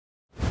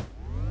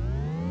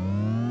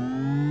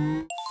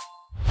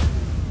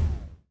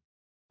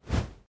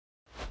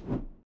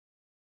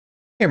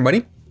Hey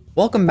everybody,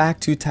 welcome back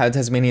to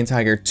Tasmanian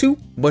Tiger 2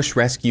 Bush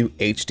Rescue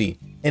HD.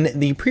 In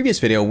the previous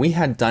video, we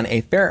had done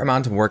a fair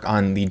amount of work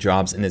on the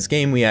jobs in this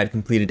game. We had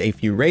completed a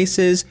few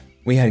races,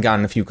 we had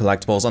gotten a few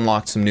collectibles,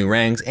 unlocked some new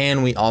ranks,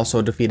 and we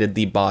also defeated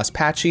the boss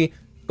Patchy.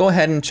 Go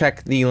ahead and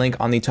check the link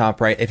on the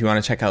top right if you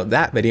want to check out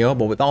that video,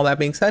 but with all that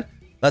being said,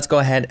 let's go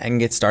ahead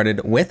and get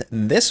started with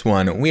this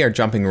one. We are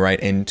jumping right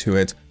into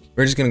it.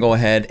 We're just going to go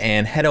ahead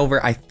and head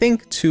over, I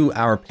think, to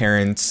our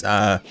parents'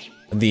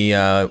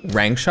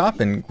 rank shop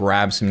and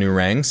grab some new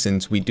ranks,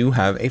 since we do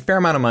have a fair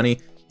amount of money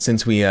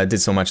since we did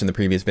so much in the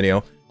previous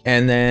video.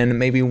 And then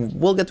maybe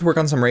we'll get to work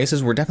on some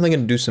races. We're definitely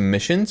going to do some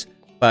missions,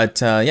 but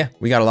yeah,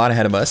 we got a lot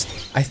ahead of us.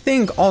 I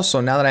think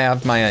also, now that I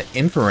have my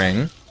info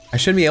ring, I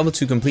should be able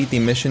to complete the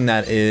mission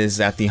that is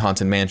at the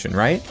Haunted Mansion,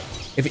 right?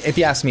 If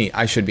you ask me,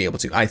 I should be able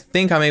to. I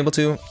think I'm able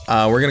to.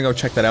 We're going to go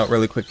check that out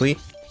really quickly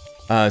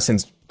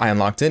since I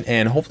unlocked it,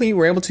 and hopefully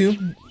we're able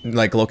to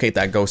like locate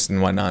that ghost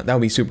and whatnot. That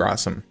would be super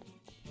awesome.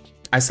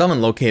 I still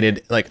haven't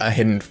located like a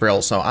hidden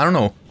frill, so I don't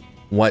know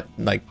what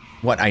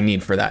I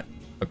need for that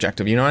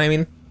objective. You know what I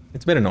mean?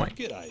 It's a bit annoying.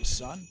 G'day,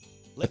 son.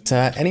 But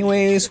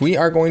anyways, we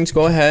are going to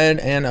go ahead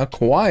and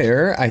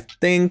acquire, I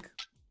think,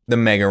 the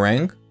Mega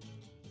Ring.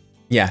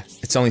 Yeah,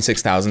 it's only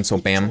 6,000, so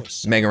bam,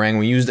 Mega Ring.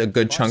 We used a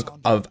good chunk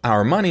of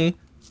our money,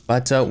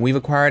 but we've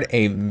acquired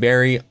a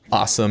very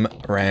awesome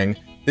ring.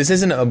 This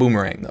isn't a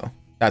boomerang though,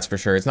 that's for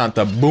sure. It's not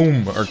the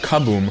boom or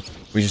kaboom,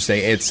 we should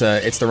say. It's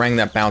the ring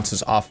that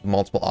bounces off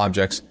multiple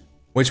objects,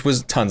 which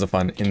was tons of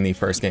fun in the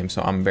first game,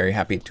 so I'm very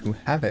happy to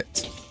have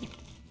it.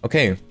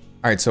 Okay, all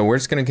right, so we're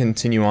just gonna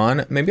continue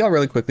on. Maybe I'll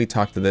really quickly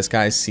talk to this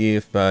guy, see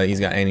if he's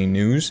got any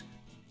news,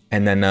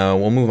 and then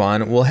we'll move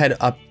on. We'll head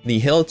up the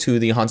hill to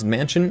the Haunted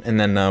Mansion, and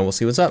then we'll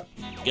see what's up.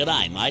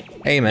 G'day, mate.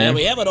 Hey, man. Yeah,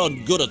 we have it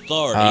on good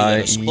authority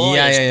that a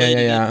spy is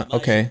feeding yeah. information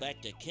Okay.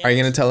 back to Are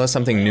you gonna tell us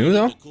something new,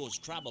 though? to cause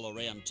trouble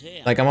around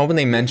town. Like, I'm hoping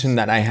they mentioned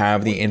that I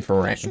have the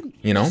info ring,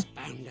 you know?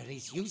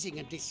 Using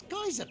a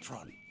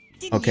disguisatron.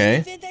 Okay. You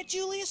invent that,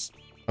 Julius?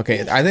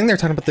 Okay, I think they're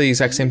talking about the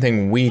exact same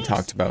thing we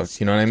talked about,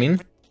 you know what I mean?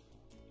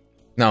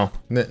 No,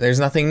 there's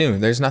nothing new.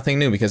 There's nothing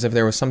new, because if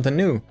there was something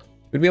new,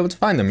 we'd be able to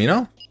find them, you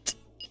know?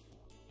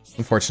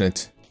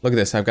 Unfortunate. Look at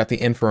this, I've got the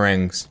info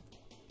rings.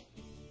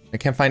 I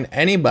can't find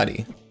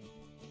anybody.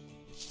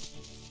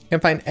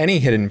 Can't find any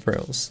hidden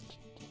frills.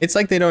 It's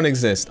like they don't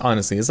exist,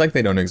 honestly. It's like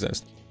they don't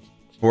exist.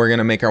 We're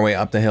gonna make our way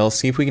up the hill,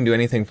 see if we can do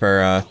anything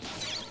for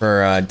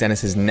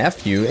Dennis's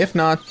nephew. If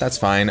not, that's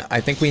fine. I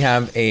think we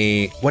have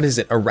a, what is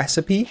it, a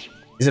recipe?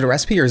 Is it a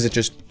recipe or is it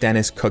just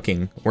Dennis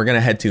cooking? We're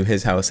gonna head to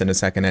his house in a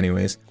second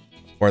anyways,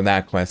 for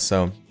that quest,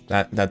 so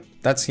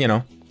that's, you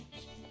know,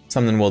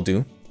 something we'll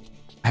do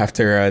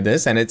after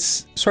this, and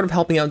it's sort of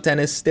helping out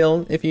Dennis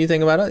still, if you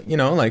think about it, you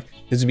know, like,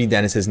 this would be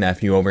Dennis's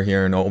nephew over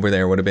here, and over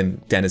there would have been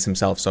Dennis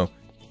himself, so,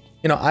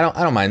 you know, I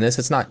don't mind this.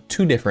 It's not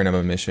too different of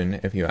a mission,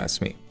 if you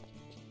ask me.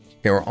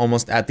 Okay, we're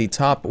almost at the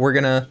top. We're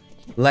gonna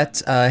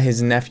let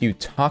his nephew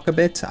talk a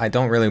bit. I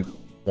don't really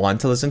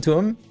want to listen to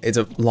him. It's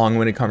a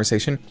long-winded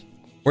conversation.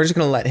 We're just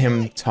gonna let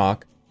him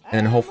talk,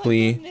 and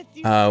hopefully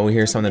we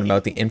hear something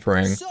about the info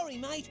ring. Sorry,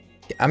 mate.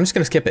 I'm just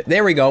gonna skip it.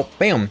 There we go.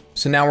 Bam.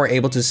 So now we're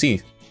able to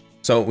see.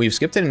 So we've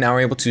skipped it, and now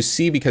we're able to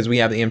see because we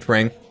have the info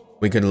ring.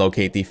 We could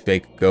locate the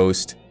fake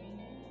ghost.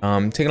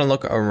 Taking a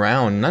look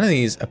around. None of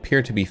these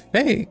appear to be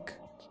fake.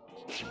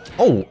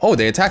 Oh,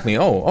 they attacked me.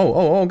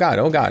 Oh,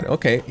 God.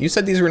 Okay, you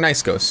said these were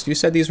nice ghosts. You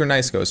said these were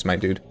nice ghosts, my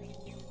dude.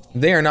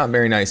 They are not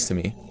very nice to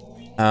me.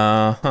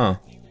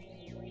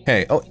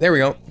 Okay, oh, there we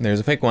go. There's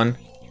a fake one.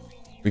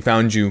 We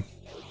found you.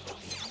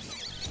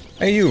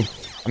 Hey, you.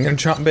 I'm gonna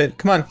chomp it.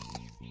 Come on.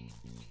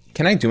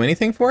 Can I do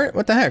anything for it?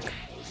 What the heck?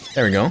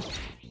 There we go.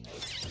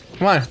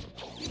 Come on.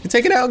 Get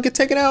taken out. Get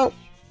taken out.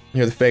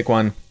 You're the fake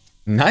one.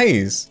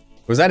 Nice.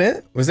 Was that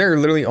it? Was there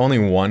literally only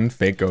one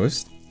fake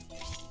ghost?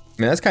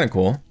 I mean, that's kind of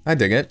cool. I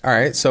dig it. All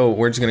right, so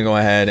we're just gonna go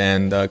ahead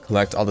and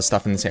collect all the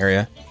stuff in this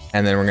area,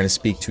 and then we're gonna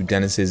speak to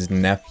Dennis's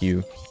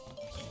nephew.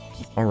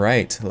 All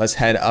right, let's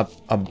head up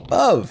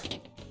above.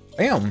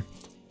 Bam.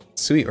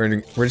 Sweet.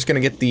 We're just gonna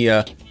get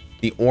the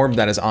orb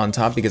that is on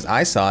top, because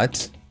I saw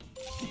it.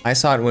 I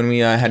saw it when we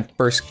had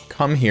first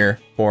come here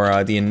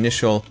for the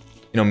initial,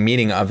 you know,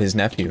 meeting of his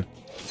nephew.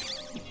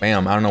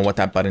 Bam. I don't know what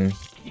that button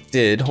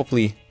did.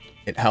 Hopefully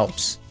it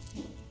helps.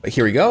 But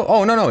here we go.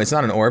 Oh, no, it's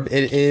not an orb.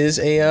 It is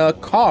a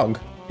cog.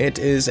 It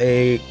is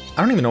a,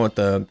 I don't even know what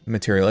the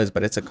material is,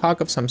 but it's a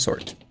cog of some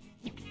sort.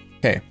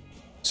 Okay,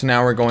 so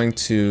now we're going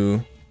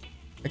to,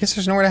 I guess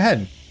there's nowhere to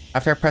head.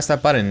 After I pressed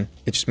that button,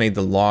 it just made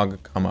the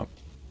log come up.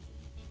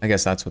 I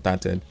guess that's what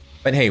that did.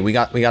 But hey, we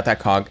got that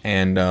cog,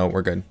 and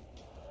we're good.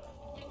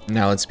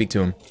 Now let's speak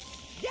to him.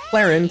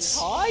 Clarence.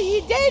 Oh,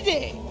 you did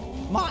it!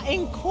 My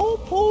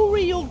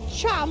incorporeal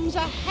chums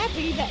are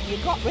happy that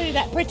you got rid of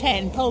that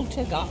pretend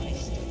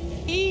poltergeist.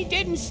 He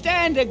didn't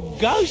stand a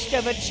ghost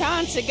of a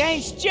chance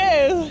against you.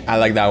 I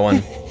like that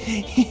one.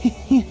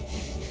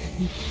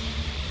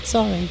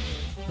 Sorry.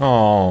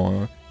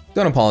 Oh,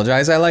 don't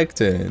apologize. I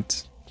liked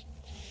it.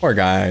 Poor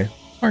guy.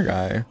 Poor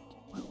guy.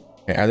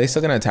 Okay, are they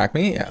still gonna attack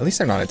me? Yeah, at least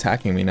they're not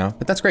attacking me now,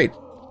 but that's great.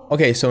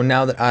 Okay, so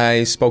now that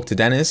I spoke to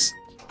Dennis,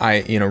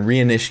 I, you know,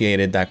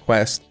 reinitiated that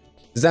quest.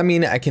 Does that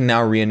mean I can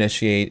now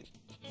reinitiate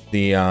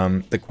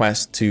the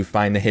quest to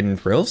find the hidden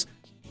frills?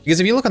 Because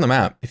if you look on the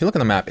map,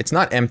 it's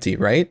not empty,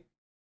 right?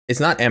 It's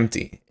not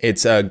empty.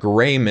 It's a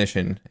gray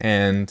mission,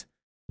 and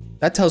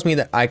that tells me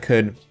that I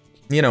could,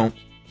 you know,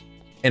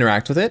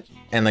 interact with it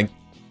and like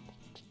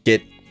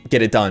get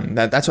it done.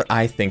 That's what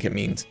I think it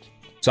means.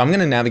 So I'm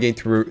gonna navigate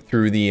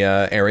through the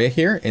area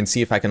here and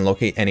see if I can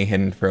locate any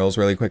hidden frills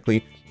really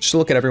quickly. Just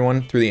look at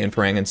everyone through the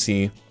infraring and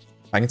see if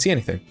I can see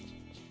anything.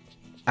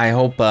 I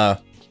hope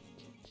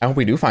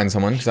we do find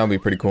someone, because that would be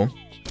pretty cool.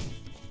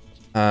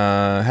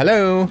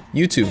 Hello,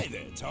 you two. Hey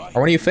there, Ty.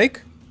 Are one of you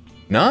fake?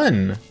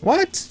 None.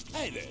 What?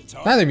 Hey there,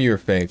 Ty. Neither of you are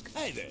fake.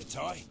 Hey there,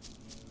 Ty.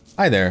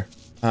 Hi there.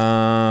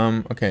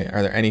 Okay,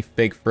 are there any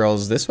fake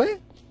frills this way?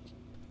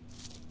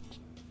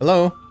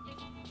 Hello?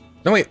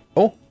 No, wait.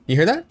 Oh, you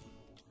hear that?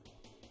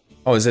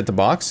 Oh, is it the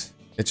box?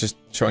 It's just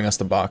showing us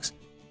the box.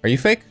 Are you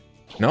fake?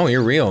 No,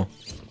 you're real.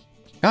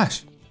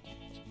 Gosh.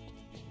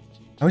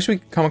 I wish we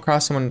could come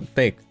across someone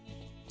fake.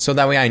 So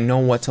that way I know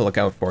what to look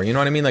out for. You know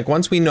what I mean? Like,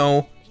 once we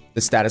know the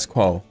status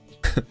quo.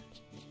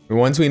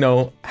 Once we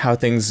know how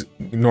things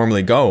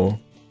normally go.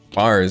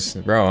 Bars.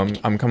 Bro,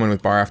 I'm coming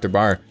with bar after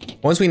bar.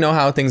 Once we know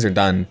how things are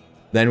done,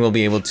 then we'll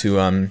be able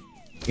to,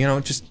 you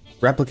know, just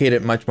replicate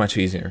it much, much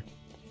easier.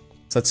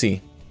 So let's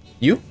see.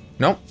 You?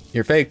 Nope,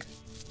 you're fake.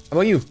 How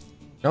about you?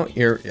 No,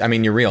 you're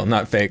real,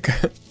 not fake.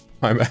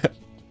 My bad.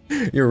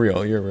 You're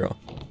real, you're real.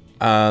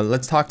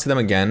 Let's talk to them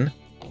again.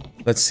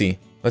 Let's see.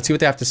 Let's see what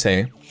they have to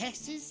say.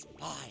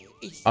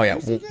 Oh yeah,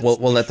 we'll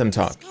let them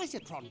talk.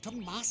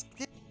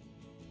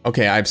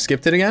 Okay, I've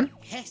skipped it again?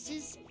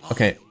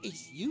 Okay,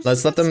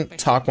 let's let them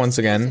talk once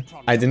again.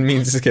 I didn't mean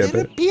to skip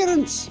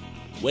it.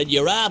 When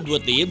you're armed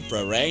with the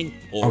infra-ring,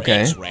 or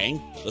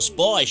X-ring, the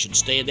spy should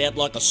stand out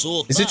like a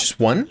sore thumb. Is it just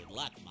one?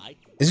 Luck, mate.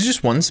 Is it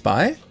just one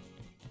spy?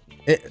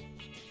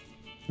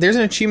 There's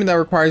an achievement that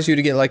requires you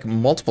to get like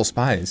multiple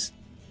spies,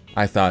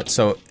 I thought.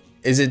 So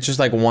is it just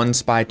like one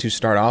spy to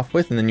start off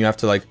with, and then you have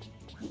to like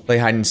play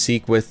hide and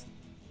seek with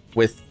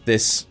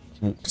this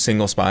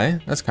single spy?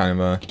 That's kind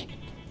of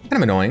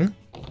annoying.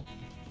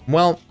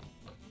 Well,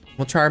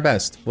 we'll try our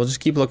best. We'll just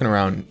keep looking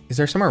around. Is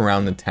there somewhere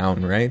around the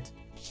town, right?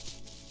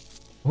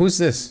 Who's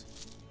this?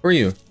 Who are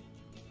you?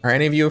 Are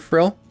any of you a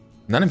Frill?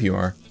 None of you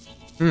are.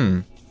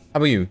 How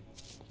about you?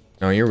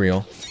 No, you're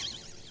real.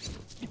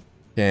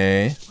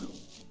 Okay.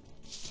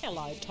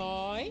 Hello,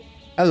 Toy.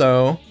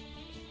 Hello.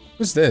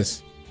 Who's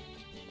this?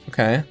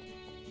 Okay.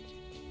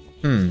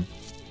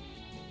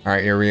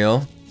 Alright, you're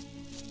real.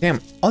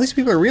 Damn, all these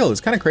people are real.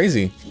 It's kind of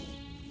crazy.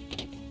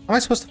 How am I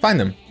supposed to find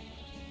them?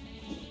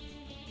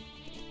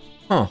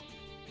 Huh.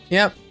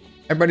 Yep.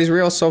 Everybody's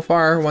real so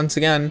far, once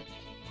again.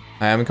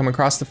 I haven't come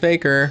across the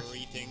faker.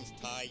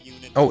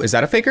 Oh, is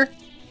that a faker?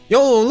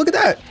 Yo, look at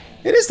that!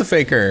 It is the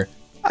faker!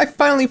 I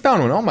finally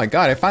found one. Oh my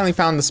god, I finally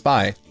found the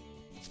spy.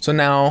 So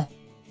now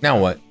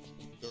what?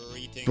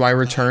 Do I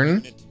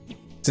return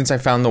since I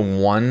found the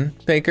one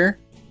faker?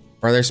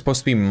 Or are there supposed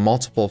to be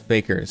multiple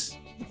fakers?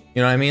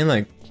 You know what I mean?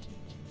 Like,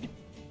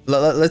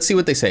 let's see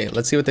what they say.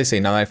 Let's see what they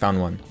say now that I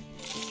found one.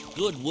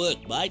 Good work,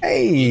 mate.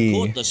 Hey!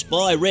 You caught the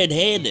spy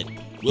red-handed.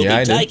 We'll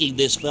be taking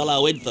this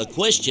fellow in for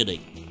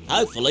questioning.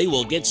 Hopefully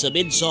we'll get some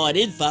inside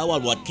info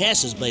on what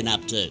Cass has been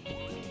up to.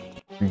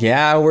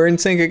 Yeah, we're in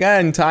sync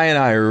again. Ty and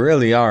I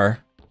really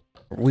are.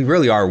 We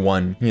really are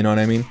one, you know what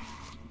I mean?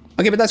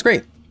 Okay, but that's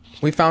great.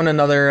 We found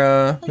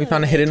another, we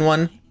found a hidden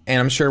one, and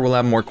I'm sure we'll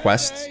have more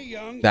quests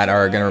that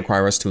are gonna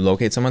require us to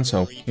locate someone,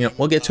 so, you know,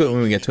 we'll get to it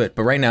when we get to it.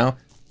 But right now,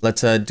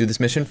 let's do this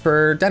mission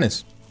for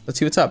Dennis. Let's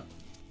see what's up.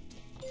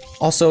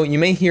 Also, you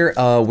may hear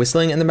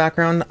whistling in the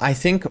background. I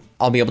think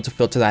I'll be able to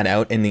filter that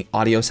out in the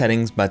audio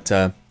settings, but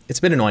it's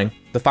a bit annoying.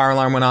 The fire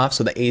alarm went off,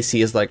 so the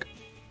AC is like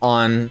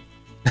on,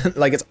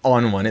 like it's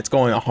on one. It's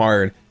going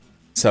hard.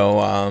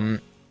 So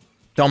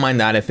don't mind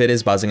that. If it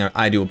is buzzing,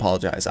 I do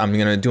apologize. I'm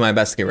gonna do my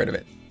best to get rid of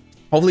it.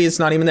 Hopefully it's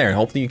not even there.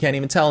 Hopefully you can't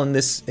even tell, and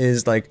this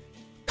is like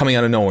coming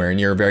out of nowhere, and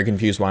you're very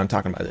confused why I'm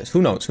talking about this.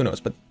 Who knows? Who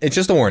knows? But it's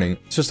just a warning.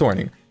 It's just a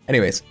warning.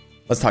 Anyways,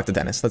 let's talk to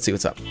Dennis. Let's see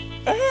what's up.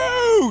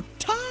 Oh,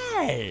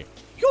 Ty!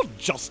 You're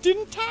just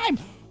in time.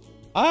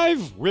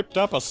 I've whipped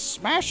up a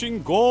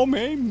smashing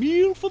gourmet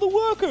meal for the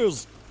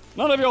workers.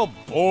 None of your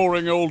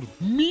boring old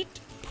meat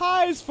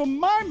pies for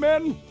my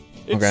men.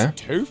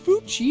 It's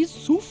tofu cheese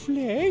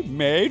souffle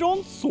made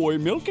on soy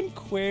milk and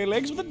quail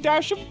eggs with a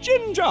dash of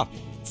ginger.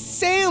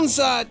 Sounds,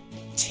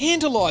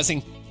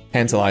 tantalizing.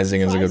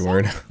 Tantalizing is a good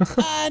word.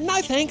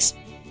 No thanks.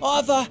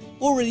 I've,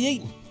 already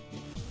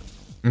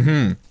What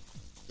eaten.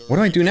 do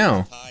I do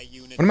now?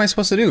 What am I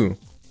supposed to do?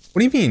 What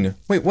do you mean?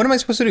 Wait, what am I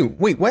supposed to do?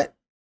 Wait, what?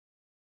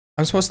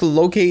 I'm supposed to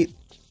locate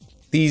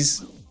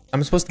these...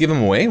 I'm supposed to give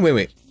them away?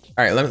 Wait.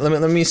 Alright,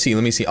 let me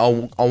see.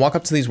 I'll walk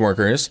up to these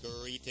workers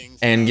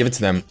and give it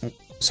to them.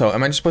 So,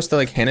 am I just supposed to,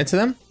 like, hand it to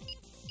them?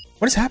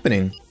 What is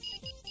happening?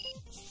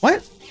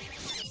 What?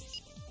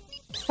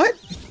 What?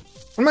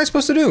 What am I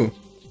supposed to do?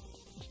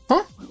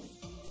 Huh?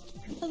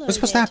 What's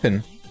supposed to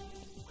happen?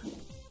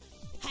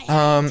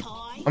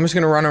 I'm just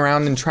gonna run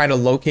around and try to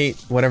locate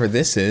whatever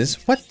this is.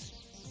 What?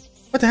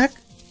 What the heck?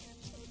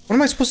 What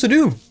am I supposed to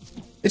do?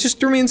 It just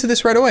threw me into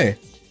this right away.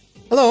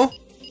 Hello?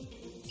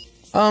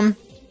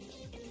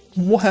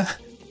 What?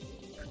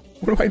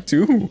 What do I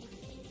do?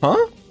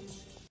 Huh?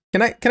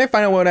 Can I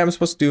find out what I'm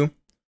supposed to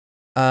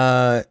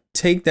do?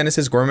 Take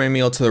Dennis's gourmet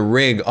meal to the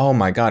rig. Oh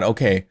my god,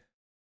 okay.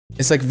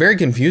 It's like very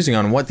confusing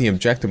on what the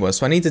objective was.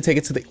 So I need to take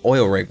it to the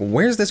oil rig.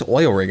 Where's this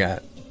oil rig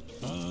at?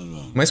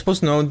 Am I supposed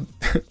to know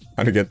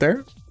how to get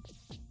there?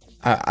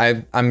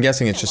 I'm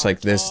guessing it's just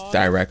like this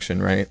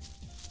direction, right?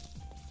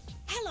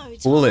 Hello,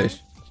 Foolish.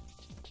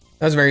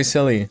 That was very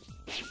silly.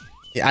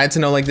 Yeah, I had to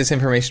know like this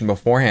information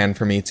beforehand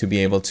for me to be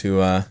able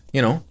to,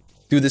 you know,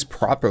 do this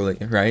properly,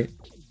 right?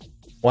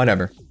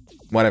 Whatever.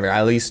 Whatever.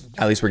 At least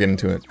we're getting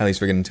to it. At least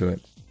we're getting to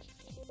it.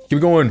 Keep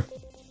going.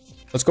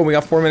 Let's go. We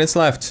got 4 minutes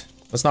left.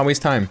 Let's not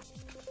waste time.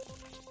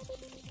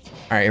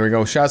 All right, here we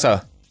go.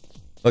 Shaza.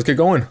 Let's get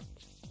going.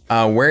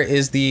 Where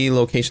is the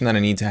location that I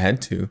need to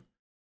head to?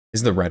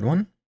 Is it the red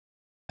one?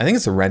 I think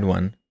it's the red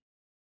one.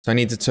 So I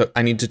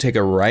need to take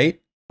a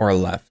right or a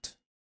left.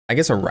 I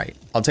guess a right.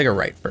 I'll take a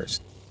right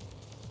first.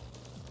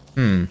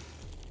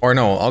 Or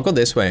no, I'll go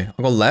this way.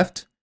 I'll go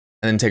left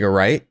and then take a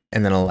right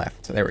and then a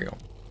left. There we go.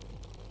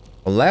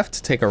 A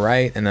left, take a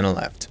right, and then a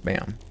left.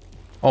 Bam.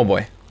 Oh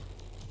boy.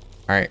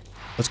 All right,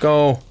 let's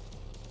go.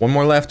 One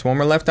more left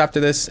after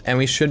this, and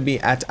we should be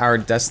at our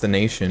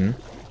destination.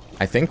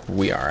 I think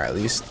we are, at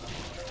least.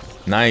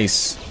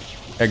 Nice.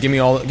 Yeah, give me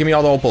all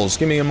the opals.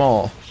 Give me them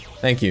all.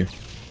 Thank you.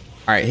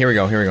 All right, here we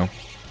go.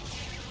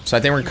 So I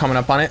think we're coming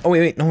up on it. Oh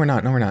wait, no, we're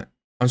not.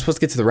 I'm supposed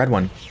to get to the red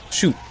one.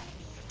 Shoot.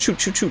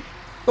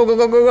 Go. All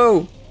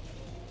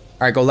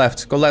right, go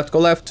left.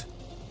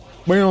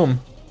 Bam.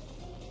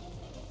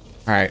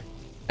 All right,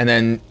 and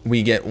then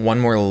we get one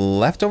more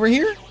left over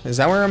here. Is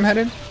that where I'm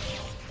headed?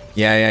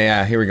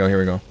 Yeah. Here we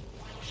go.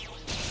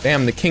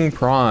 Bam, the king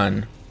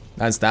prawn.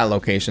 That's that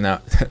location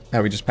that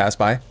we just passed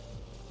by.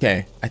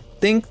 Okay, I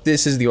think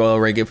this is the oil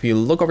rig. If you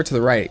look over to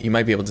the right, you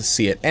might be able to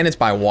see it, and it's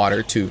by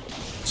water too.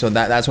 So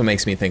that's what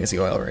makes me think it's the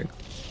oil rig.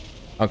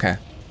 Okay.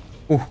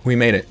 Ooh, we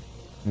made it.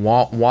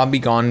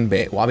 Wobbegong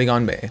Bay.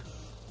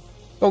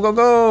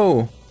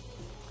 Go.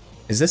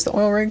 Is this the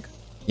oil rig?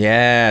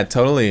 Yeah,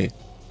 totally.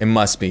 It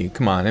must be.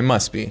 Come on, it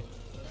must be.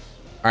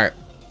 All right,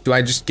 do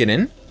I just get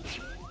in?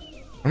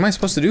 What am I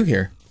supposed to do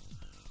here?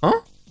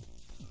 Huh?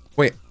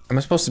 Wait, am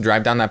I supposed to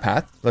drive down that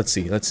path? Let's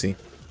see. Or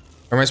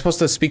am I supposed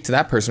to speak to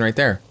that person right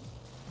there?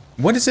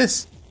 What is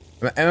this?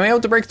 Am I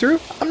able to break through?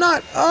 I'm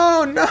not.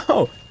 Oh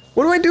no.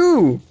 What do I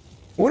do?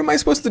 What am I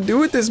supposed to do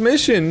with this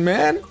mission,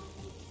 man?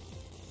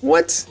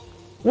 What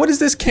is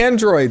this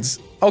Candroids?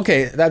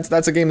 Okay,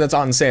 that's a game that's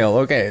on sale.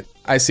 Okay,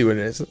 I see what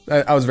it is.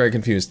 I was very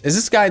confused. Is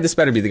this guy? This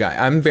better be the guy.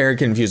 I'm very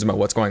confused about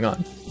what's going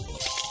on.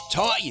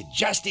 Ty, you're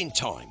just in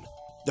time.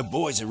 The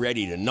boys are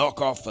ready to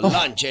knock off for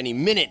lunch any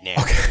minute now.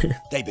 Okay.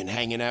 They've been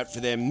hanging out for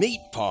their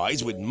meat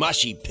pies with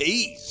mushy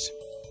peas.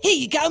 Here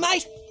you go,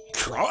 mate.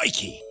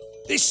 Crikey,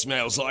 this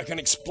smells like an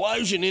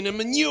explosion in a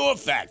manure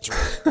factory.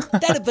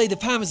 That'd be the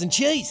Parmesan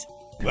cheese.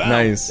 Well,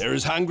 nice. They're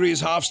as hungry as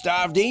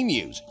half-starved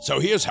emus, so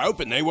here's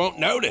hoping they won't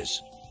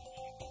notice.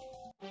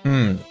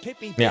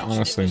 Pippi Yeah, thinks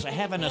honestly. nippers are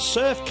having a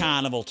surf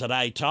carnival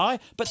today, Ty,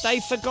 but they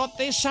forgot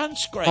their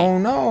sunscreen. Oh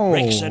no.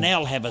 Rex and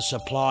Elle have a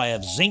supply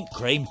of zinc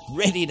cream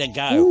ready to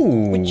go.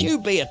 Ooh. Would you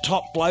be a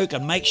top bloke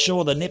and make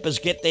sure the nippers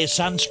get their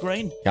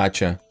sunscreen?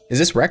 Gotcha. Is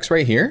this Rex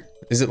right here?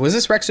 Was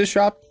this Rex's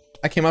shop?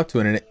 I came up to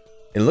it and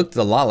it looked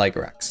a lot like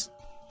Rex.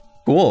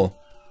 Cool.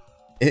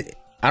 I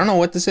don't know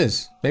what this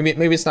is. Maybe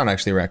it's not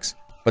actually Rex.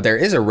 But there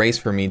is a race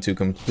for me to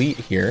complete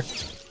here.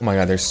 Oh my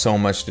god, there's so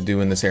much to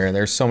do in this area.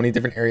 There's so many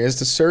different areas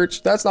to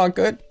search. That's not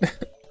good.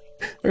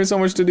 There's so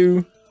much to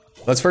do.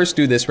 Let's first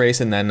do this race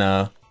and then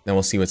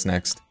we'll see what's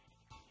next.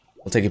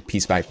 We'll take it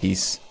piece by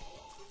piece.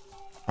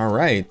 All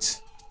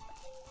right.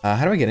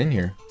 How do I get in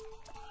here?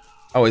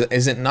 Oh,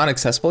 is it not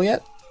accessible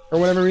yet? For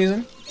whatever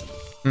reason?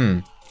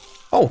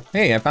 Oh,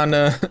 hey, I found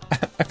a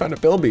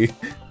Bilby.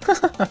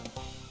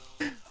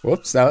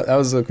 Whoops, that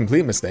was a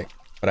complete mistake,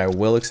 but I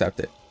will accept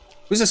it.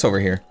 Who's this over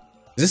here?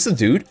 Is this the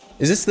dude?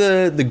 Is this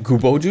the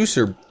Gubo Juice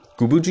or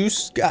Gubu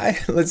Juice guy?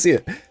 Let's see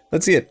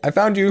it. I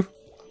found you.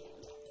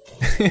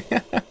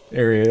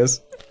 There he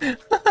is.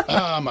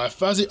 My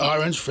fuzzy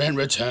orange friend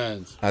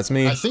returns. That's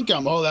me. I think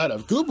I'm all out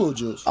of Gubu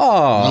Juice.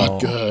 Oh.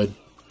 Not good.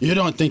 You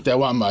don't think they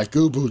want my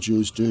Gubu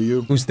Juice, do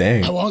you? Who's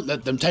they? I won't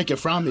let them take it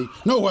from me.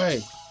 No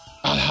way.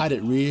 I'll hide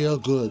it real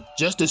good,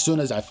 just as soon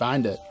as I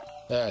find it.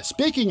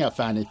 Speaking of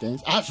finding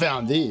things, I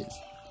found these.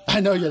 I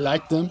know you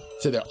like them,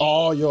 so they're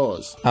all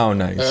yours. Oh,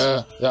 nice.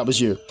 That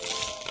was you.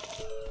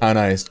 Oh,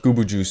 nice.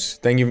 Gubu Juice.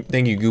 Thank you,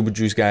 Gubu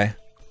Juice guy.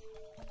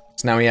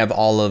 So now we have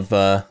all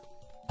the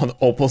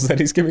opals that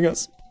he's giving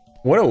us.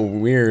 What a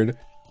weird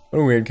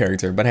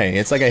character. But hey,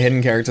 it's like a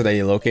hidden character that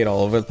you locate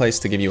all over the place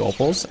to give you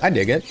opals. I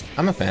dig it.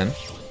 I'm a fan.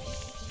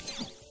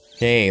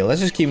 Okay,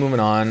 let's just keep moving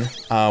on.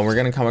 We're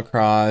gonna come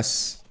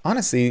across...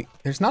 Honestly,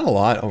 there's not a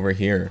lot over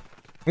here.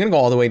 I'm gonna go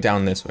all the way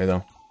down this way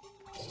though.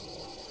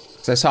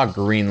 Because I saw a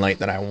green light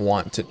that I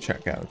want to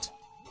check out.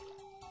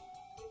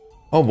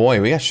 Oh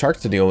boy, we got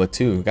sharks to deal with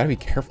too. Gotta be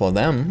careful of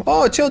them.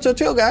 Oh, chill, chill,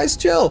 chill, guys,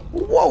 chill.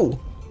 Whoa.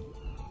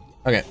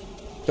 Okay,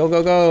 go,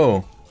 go,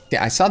 go.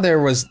 Yeah, I saw there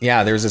was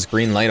this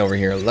green light over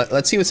here.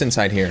 Let's see what's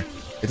inside here.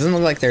 It doesn't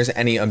look like there's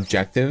any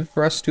objective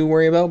for us to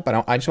worry about,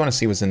 but I just want to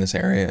see what's in this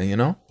area, you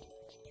know?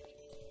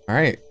 All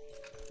right.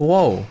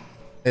 Whoa.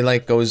 It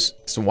like goes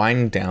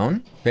winding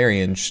down. Very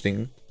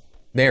interesting.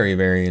 Very,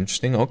 very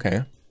interesting.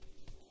 Okay.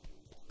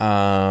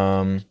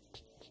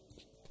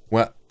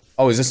 What?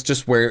 Oh, is this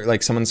just where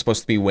like someone's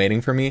supposed to be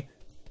waiting for me?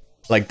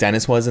 Like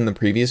Dennis was in the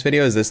previous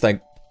video? Is this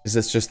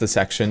just the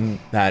section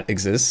that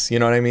exists? You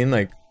know what I mean?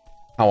 Like,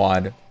 how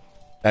odd.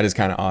 That is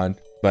kind of odd.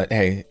 But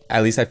hey,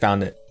 at least I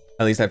found it.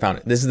 At least I found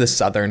it. This is the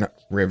Southern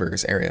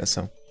Rivers area,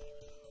 so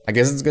I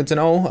guess it's good to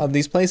know of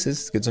these places.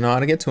 It's good to know how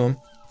to get to them.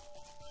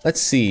 Let's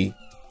see.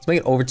 Let's make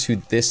it over to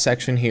this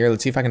section here.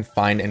 Let's see if I can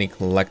find any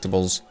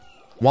collectibles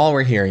while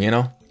we're here, you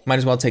know? Might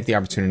as well take the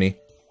opportunity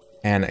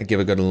and give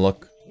a good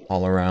look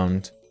all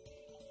around.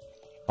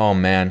 Oh,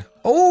 man.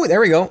 Oh,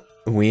 there we go.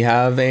 We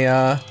have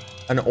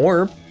an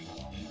orb.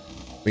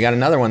 We got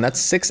another one.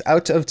 That's 6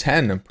 out of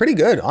 10. Pretty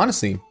good,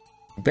 honestly.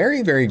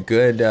 Very, very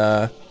good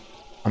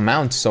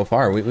amount so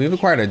far. We've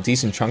acquired a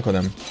decent chunk of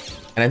them.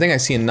 And I think I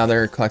see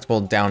another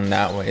collectible down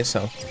that way,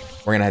 so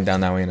we're gonna head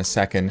down that way in a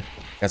second.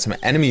 Got some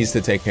enemies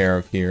to take care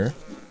of here.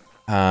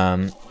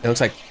 It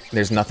looks like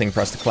there's nothing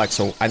for us to collect,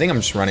 so I think I'm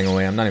just running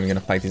away. I'm not even gonna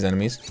fight these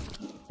enemies.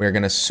 We're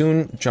gonna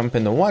soon jump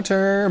in the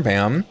water,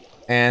 bam.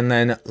 And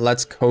then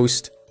let's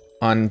coast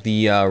on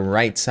the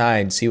right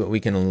side, see what we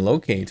can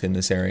locate in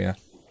this area.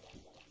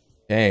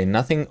 Okay,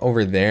 nothing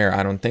over there,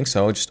 I don't think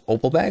so. Just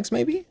opal bags,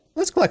 maybe?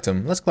 Let's collect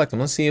them. Let's collect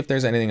them. Let's see if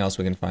there's anything else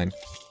we can find.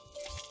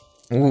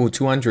 Ooh,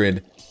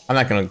 200. I'm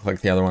not gonna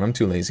collect the other one. I'm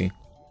too lazy.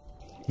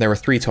 There were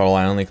 3 total.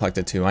 I only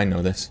collected 2. I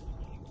know this.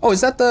 Oh, is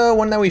that the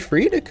one that we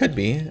freed? It could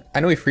be. I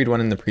know we freed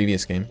one in the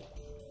previous game.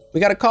 We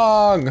got a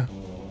cog.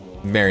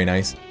 Very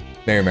nice.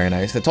 Very, very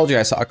nice. I told you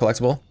I saw a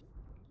collectible.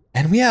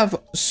 And we have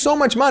so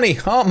much money.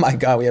 Oh my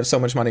god, we have so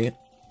much money.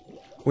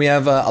 We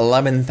have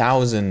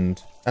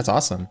 11,000. That's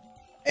awesome.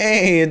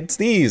 Hey, it's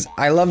these.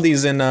 I love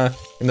these in the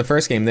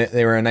first game.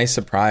 They were a nice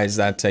surprise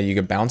that you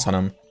could bounce on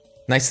them.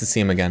 Nice to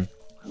see them again.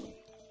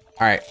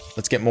 All right,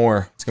 let's get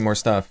more. Let's get more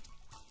stuff.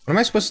 What am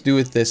I supposed to do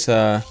with this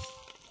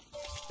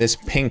this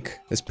pink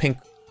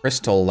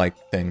crystal like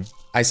thing?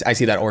 I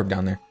see that orb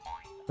down there.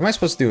 What am I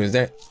supposed to do? Is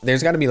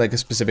there's got to be like a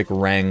specific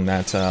rang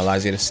that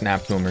allows you to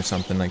snap to them or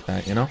something like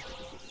that, you know?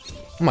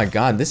 Oh my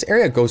god, this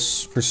area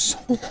goes for so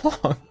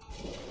long.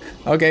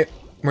 Okay,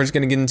 we're just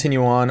gonna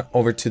continue on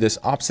over to this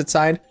opposite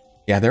side.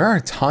 Yeah, there are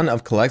a ton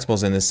of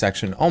collectibles in this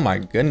section. Oh my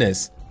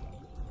goodness.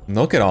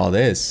 Look at all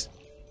this.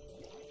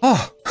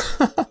 Oh.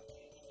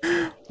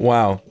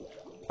 Wow.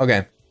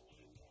 Okay.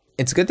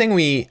 It's a good thing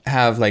we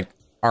have like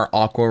our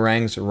aqua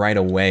rangs right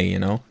away, you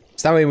know?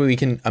 So that way we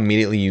can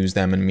immediately use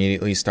them and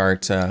immediately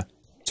start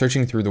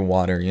searching through the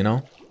water, you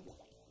know?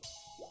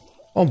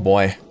 Oh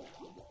boy.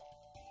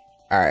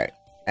 Alright.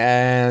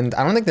 And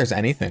I don't think there's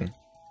anything.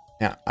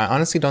 Yeah, I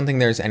honestly don't think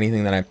there's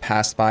anything that I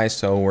passed by,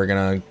 so we're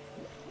gonna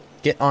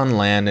get on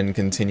land and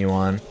continue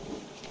on.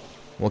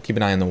 We'll keep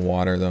an eye on the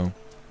water, though.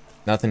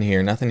 Nothing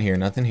here, nothing here,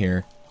 nothing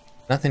here.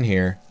 Nothing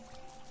here.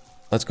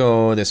 Let's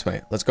go this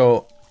way. Let's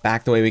go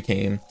back the way we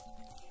came.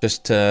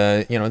 Just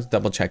to, you know,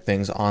 double check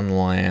things on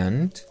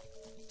land.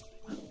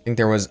 I think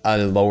there was a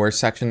lower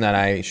section that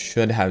I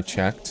should have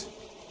checked.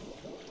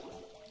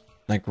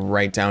 Like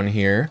right down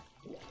here.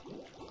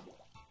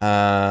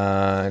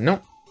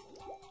 Nope.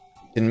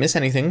 Didn't miss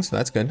anything, so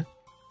that's good.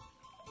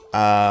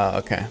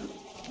 Okay.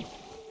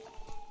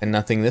 And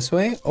nothing this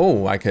way?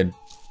 Oh, I could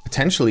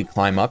potentially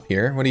climb up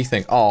here. What do you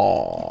think?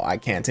 Oh, I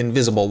can't.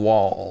 Invisible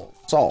walls.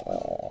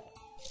 Oh.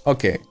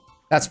 Okay.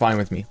 That's fine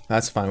with me.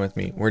 That's fine with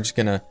me. We're just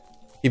gonna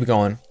keep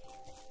going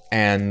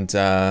and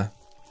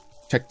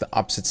check the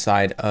opposite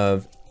side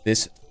of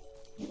this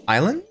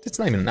island. It's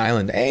not even an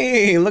island.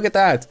 Hey, look at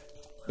that.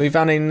 We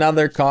found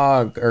another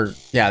cog. Or,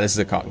 yeah, this is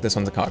a cog. This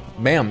one's a cog.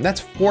 Bam. That's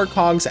 4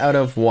 cogs out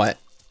of what?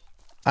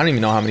 I don't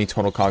even know how many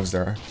total cogs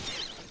there are.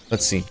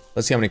 Let's see.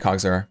 Let's see how many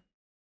cogs there are.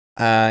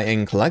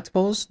 In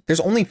collectibles, there's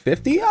only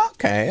 50?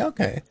 Okay,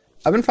 okay.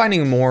 I've been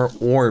finding more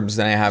orbs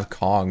than I have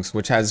cogs,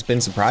 which has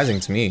been surprising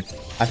to me.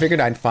 I figured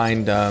I'd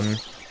find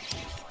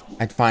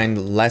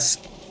less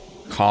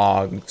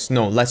cogs,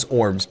 no, less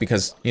orbs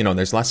because, you know,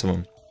 there's less of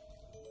them.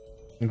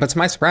 But to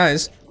my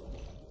surprise,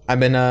 I've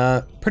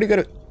been pretty good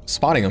at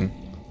spotting them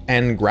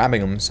and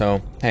grabbing them,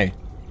 so hey,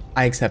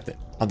 I accept it.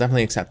 I'll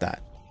definitely accept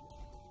that.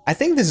 I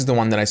think this is the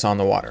one that I saw in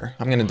the water.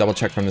 I'm gonna double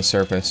check from the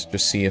surface,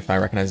 just see if I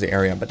recognize the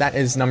area, but that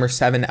is number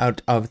 7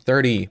 out of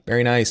 30.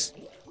 Very nice.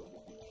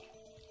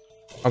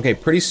 Okay,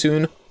 pretty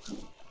soon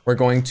we're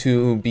going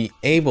to be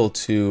able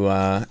to,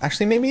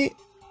 actually maybe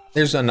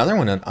there's another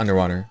one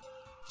underwater.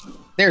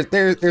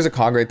 There's a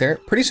cog right there.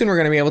 Pretty soon we're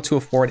gonna be able to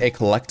afford a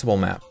collectible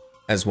map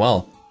as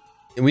well.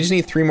 We just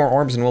need 3 more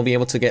orbs and we'll be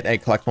able to get a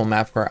collectible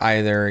map for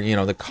either, you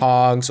know, the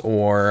cogs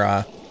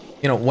or,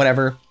 you know,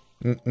 whatever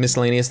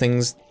miscellaneous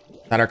things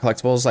that are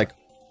collectibles. Like,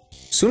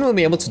 soon we'll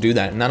be able to do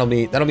that, and that'll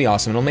be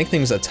awesome. It'll make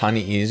things a ton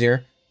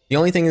easier The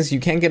only thing is you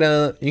can't get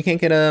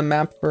a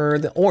map for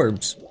the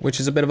orbs, which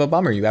is a bit of a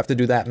bummer. You have to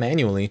do that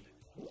manually,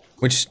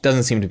 which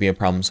doesn't seem to be a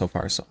problem so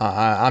far. So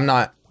I'm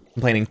not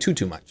complaining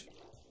too much.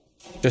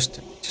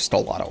 Just a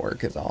lot of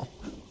work is all.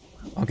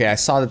 Okay, I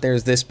saw that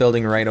there's this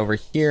building right over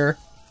here,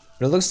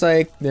 but it looks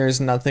like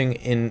there's nothing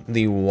in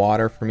the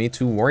water for me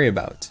to worry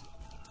about.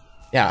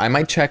 Yeah, I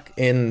might check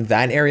in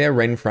that area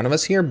right in front of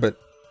us here, but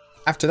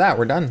after that,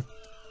 we're done.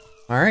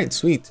 All right,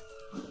 sweet.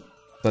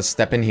 Let's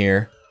step in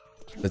here.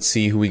 Let's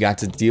see who we got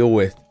to deal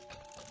with.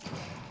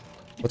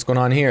 What's going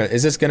on here?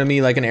 Is this gonna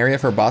be like an area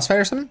for a boss fight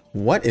or something?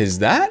 What is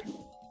that?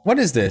 What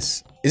is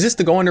this? Is this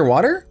to go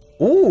underwater?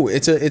 Ooh,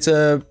 it's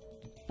a,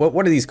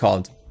 what are these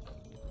called?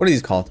 What are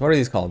these called? What are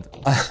these called?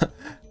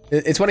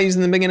 It's what I used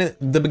in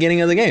the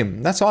beginning of the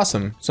game. That's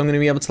awesome. So I'm gonna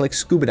be able to like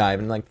scuba dive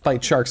and like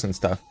fight sharks and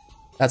stuff.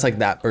 That's like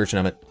that version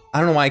of it. I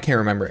don't know why I can't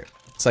remember it.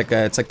 It's like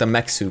the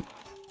mech suit.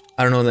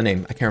 I don't know the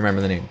name. I can't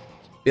remember the name.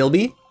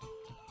 Bilby?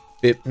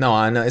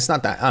 No, it's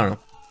not that. I don't know.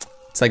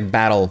 It's like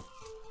Battle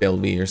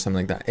Bilby or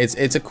something like that.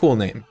 It's a cool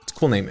name. It's a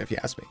cool name if you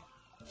ask me.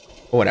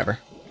 But whatever.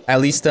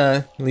 At least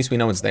we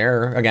know it's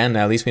there. Again,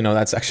 at least we know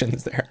that section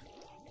is there.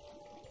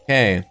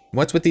 Okay,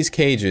 what's with these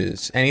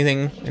cages?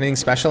 Anything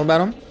special about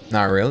them?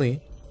 Not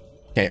really.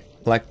 Okay,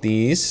 collect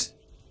these.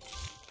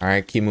 All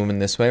right, keep moving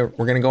this way.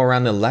 We're gonna go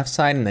around the left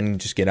side and then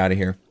just get out of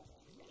here.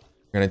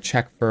 We're gonna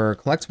check for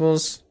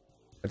collectibles.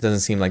 It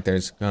doesn't seem like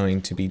there's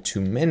going to be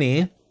too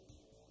many.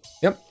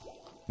 Yep,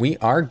 we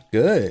are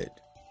good.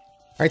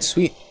 All right,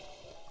 sweet.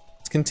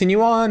 Let's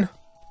continue on.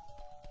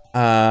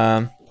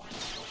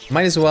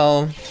 Might as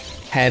well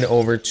head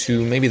over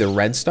to maybe the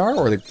red star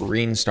or the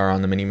green star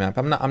on the minimap.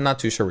 I'm not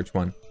too sure which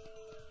one.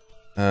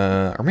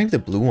 Or maybe the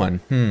blue one.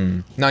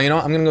 No, you know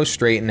what? I'm gonna go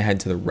straight and head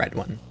to the red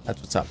one. That's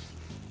what's up.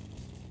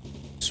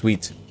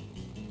 Sweet.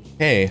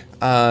 Okay,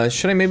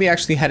 should I maybe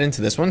actually head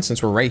into this one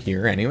since we're right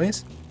here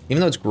anyways?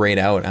 Even though it's grayed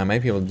out, I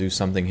might be able to do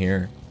something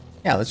here.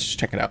 Yeah, let's just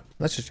check it out.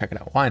 Let's just check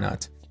it out. Why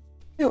not?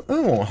 It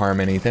won't harm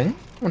anything.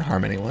 It won't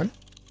harm anyone.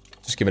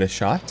 Just give it a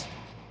shot.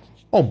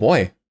 Oh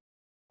boy.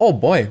 Oh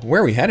boy,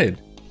 where are we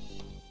headed?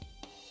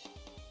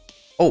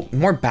 Oh,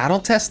 more battle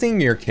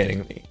testing? You're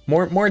kidding me.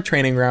 More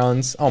training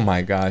grounds. Oh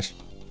my gosh.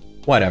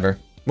 Whatever.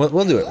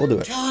 We'll do it. We'll do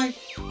it.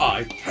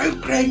 I've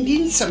programmed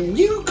in some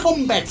new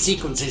combat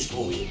sequences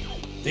for you.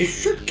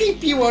 This should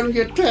keep you on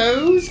your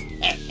toes.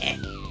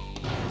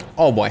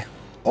 Oh boy.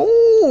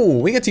 Oh,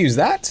 we get to use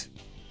that?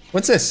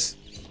 What's this?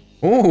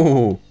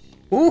 Ooh.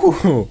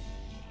 Ooh.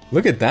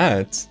 Look at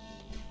that.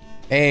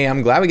 Hey,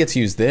 I'm glad we get to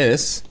use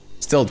this.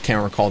 Still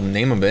can't recall the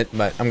name of it,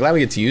 but I'm glad we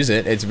get to use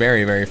it. It's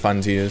very, very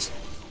fun to use.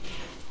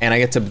 And I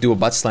get to do a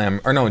butt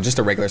slam. Or no, just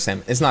a regular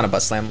slam. It's not a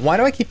butt slam. Why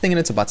do I keep thinking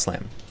it's a butt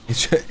slam?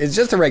 It's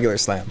just a regular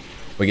slam.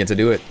 We get to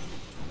do it.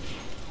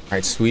 All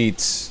right, sweet.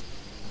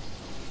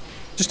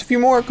 Just a few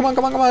more. Come on,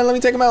 come on, come on. Let me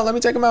take them out. Let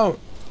me take them out.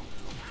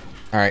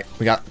 All right,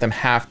 we got them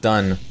half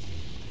done.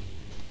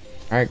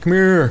 All right, come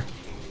here.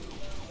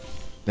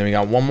 Then we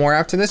got one more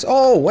after this.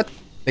 Oh, what?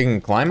 They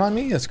can climb on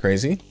me? That's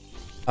crazy.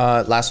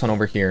 Last one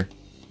over here.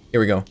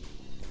 Here we go. All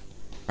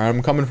right,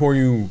 I'm coming for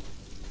you.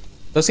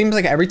 So it seems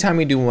like every time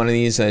we do one of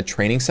these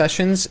training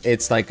sessions,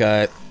 it's like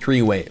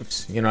 3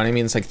 waves. You know what I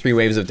mean? It's like 3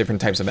 waves of different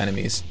types of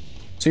enemies.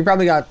 So you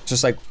probably got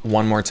just like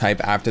one more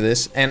type after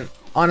this. And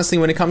honestly,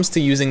 when it comes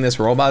to using this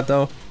robot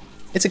though,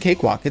 it's a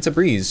cakewalk. It's a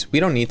breeze. We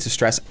don't need to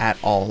stress at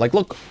all. Like,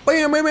 look,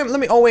 wait, let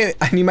me, oh wait,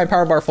 I need my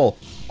power bar full.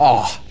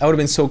 Oh, that would have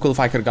been so cool if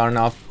I could have gotten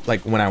off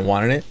like when I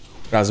wanted it.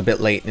 But I was a bit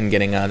late in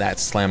getting that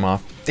slam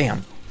off.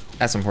 Damn,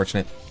 that's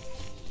unfortunate.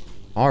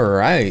 All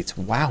right,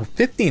 wow,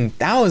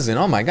 15,000.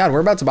 Oh my God, we're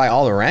about to buy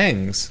all the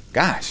rangs.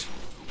 Gosh.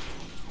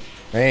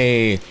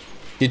 Hey,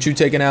 get you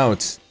taken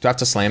out. Do I have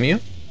to slam you?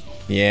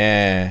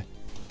 Yeah.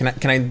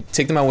 Can I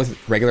take them out with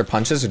regular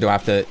punches, or do I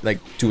have to like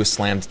do a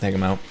slam to take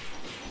them out?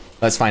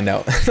 Let's find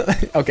out.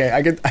 Okay,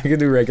 I could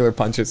do regular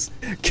punches.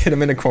 Get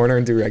them in a corner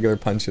and do regular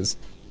punches.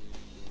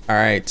 All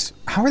right,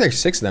 how are there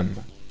 6 of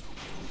them?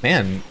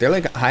 Man, they're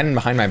like hiding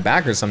behind my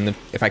back or something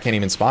if I can't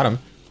even spot them.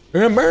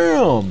 And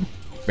bam!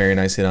 Very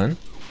nicely done.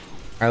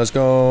 All right, let's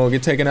go.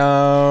 Get taken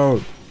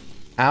out.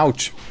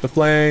 Ouch, the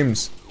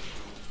flames.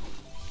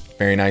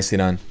 Very nicely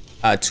done.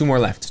 2 more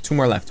left. 2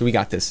 more left. We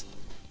got this.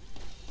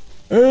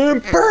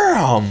 And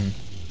bam!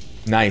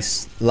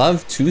 Nice.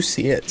 Love to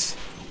see it.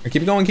 Right,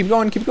 keep going, keep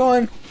going, keep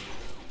going.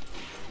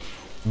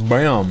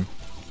 Bam.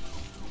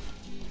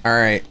 All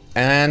right,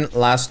 and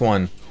last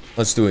one.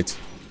 Let's do it.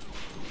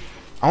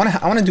 I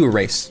wanna do a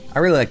race. I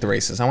really like the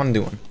races. I wanna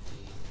do one.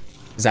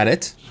 Is that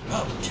it?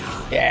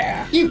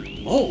 Yeah. You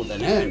more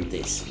than earned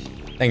this.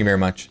 Thank you very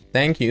much.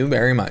 Thank you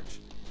very much.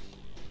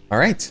 All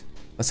right,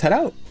 let's head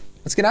out.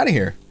 Let's get out of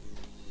here.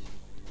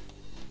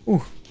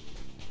 Ooh,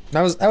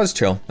 that was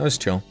chill. That was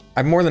chill.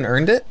 I've more than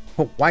earned it.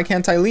 Oh, why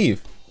can't I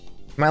leave?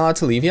 Am I allowed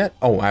to leave yet?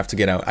 Oh, I have to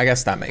get out. I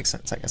guess that makes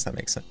sense. I guess that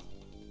makes sense.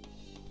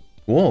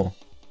 Cool.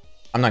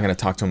 I'm not gonna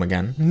talk to him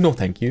again. No,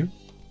 thank you.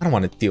 I don't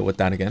want to deal with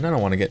that again. I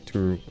don't want to get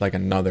through like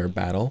another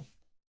battle.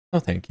 No,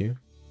 thank you.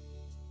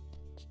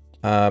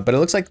 But it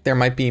looks like there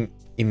might be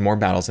even more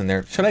battles in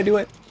there. Should I do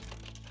it?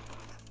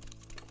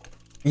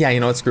 Yeah, you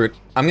know what, screw it.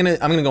 I'm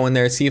gonna go in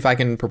there, see if I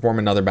can perform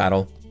another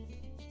battle.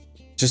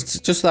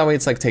 Just so that way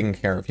it's like taken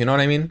care of, you know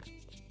what I mean?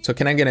 So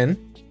can I get in?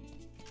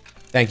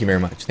 Thank you very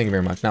much, thank you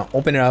very much. Now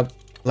open it up,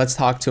 let's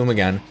talk to him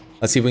again.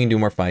 Let's see if we can do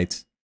more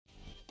fights.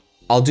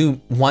 I'll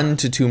do 1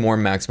 to 2 more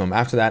maximum.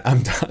 After that,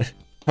 I'm done.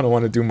 I don't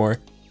want to do more.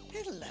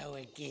 Hello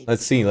again.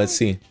 Let's see, let's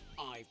see.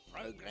 I've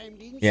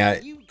programmed in Yeah,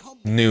 some new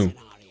combat new.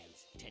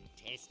 scenarios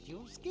to test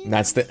your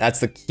skills. That's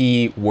the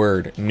key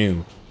word,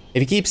 new.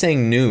 If you keep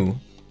saying new,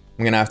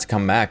 I'm gonna have to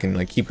come back and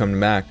like keep coming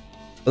back.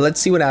 But let's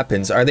see what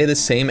happens. Are they the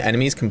same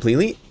enemies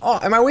completely? Oh,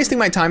 am I wasting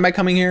my time by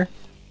coming here?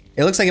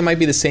 It looks like it might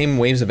be the same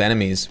waves of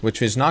enemies,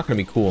 which is not gonna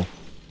be cool.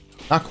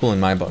 Not cool in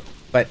my book.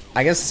 But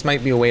I guess this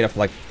might be a way to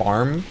like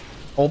farm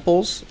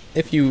opals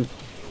if you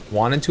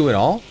wanted to at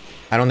all.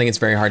 I don't think it's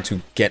very hard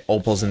to get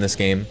opals in this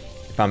game,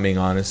 if I'm being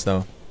honest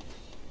though.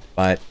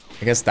 But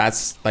I guess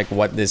that's like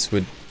what this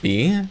would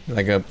be,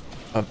 like a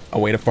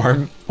way to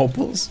farm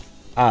opals.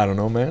 I don't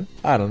know, man.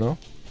 I don't know.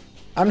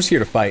 I'm just here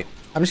to fight.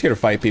 I'm just here to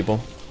fight people.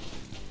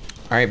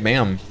 All right,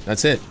 bam.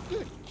 That's it.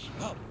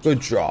 Good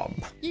job.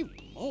 You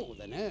more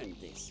than earned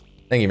this.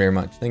 Thank you very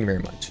much. Thank you very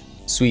much.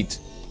 Sweet.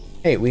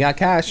 Hey, we got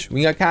cash.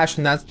 We got cash,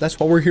 and that's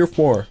what we're here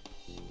for.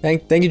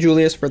 Thank you,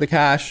 Julius, for the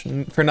cash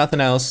and for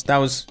nothing else. That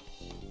was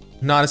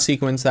not a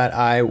sequence that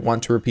I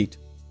want to repeat.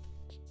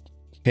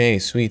 Okay,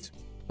 sweet.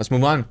 Let's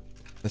move on.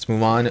 Let's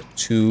move on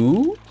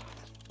to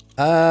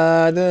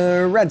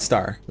the red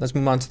star. Let's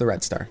move on to the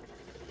red star.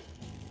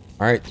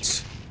 All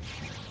right.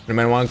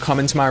 Anybody want to come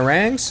into my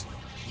ranks?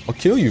 I'll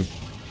kill you.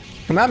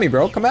 Come at me,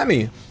 bro. Come at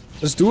me.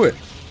 Let's do it.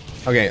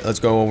 Okay, let's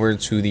go over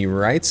to the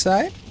right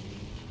side.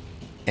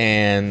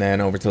 And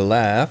then over to the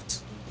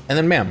left. And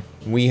then bam,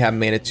 we have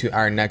made it to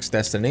our next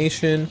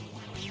destination.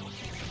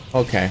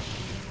 Okay.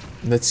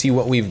 Let's see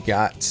what we've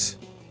got.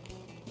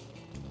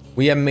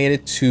 We have made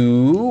it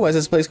to, what's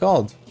this place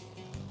called?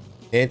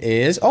 It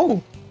is,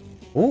 oh,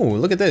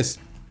 look at this.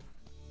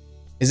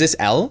 Is this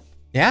L?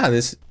 Yeah,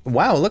 this,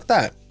 wow, look at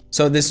that.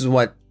 So this is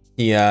what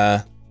he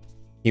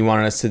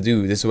wanted us to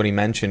do. This is what he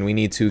mentioned. We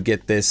need to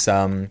get this,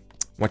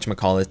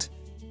 whatchamacallit,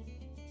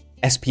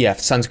 SPF,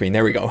 sunscreen,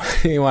 there we go.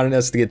 He wanted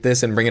us to get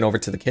this and bring it over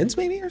to the kids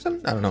maybe or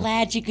something? I don't know.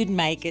 Glad you could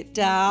make it,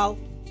 doll.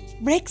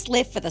 Rex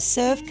left for the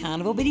surf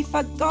carnival, but he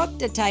forgot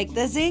to take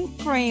the zinc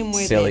cream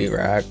with Silly him.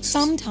 Rex.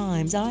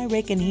 Sometimes I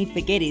reckon he'd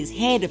forget his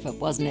head if it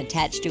wasn't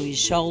attached to his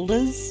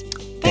shoulders.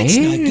 That's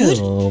no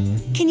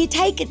good. Can you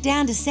take it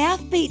down to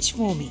South Beach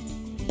for me?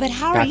 But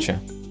hurry, Gotcha.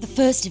 the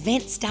first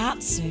event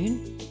starts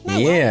soon.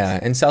 Yeah,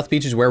 and South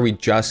Beach is where we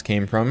just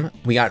came from.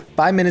 We got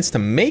 5 minutes to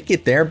make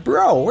it there.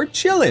 Bro, we're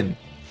chilling.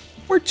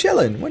 We're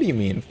chilling. What do you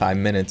mean 5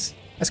 minutes?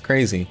 That's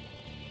crazy.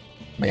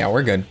 But yeah,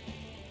 we're good.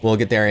 We'll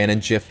get there in a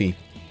jiffy.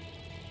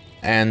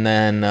 And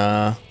then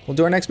we'll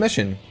do our next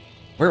mission.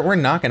 We're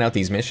knocking out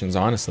these missions,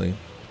 honestly.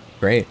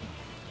 Great.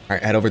 All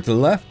right, head over to the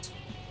left.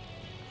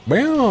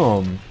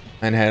 Bam!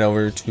 And head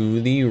over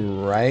to the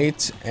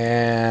right.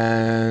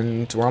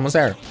 And we're almost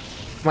there.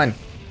 Come on.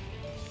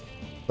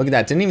 Look at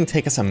that. Didn't even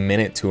take us a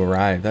minute to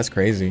arrive. That's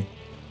crazy.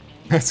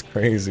 That's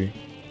crazy.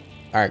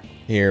 All right,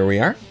 here we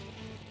are.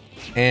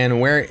 And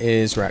where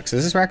is Rex?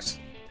 Is this Rex?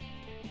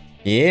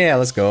 Yeah,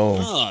 let's go.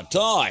 Ah,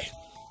 Ty.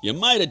 You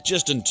made it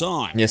just in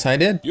time. Yes, I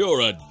did.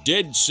 You're a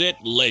dead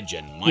set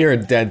legend, mate. You're a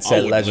dead set I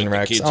wouldn't legend, let the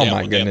Rex. kids Oh out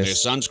my without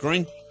goodness. their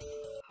sunscreen.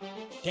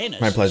 Dennis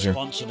My pleasure.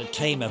 sponsored a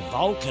team of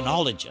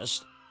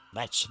volcanologists,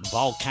 that's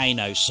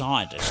volcano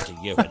scientists to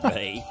you and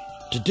me,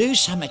 to do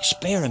some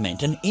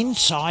experimenting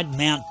inside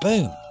Mount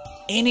Boom.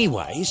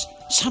 Anyways,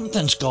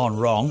 something's gone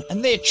wrong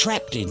and they're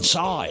trapped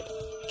inside.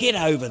 Get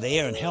over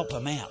there and help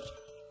them out.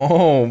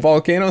 Oh,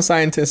 volcano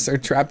scientists are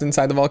trapped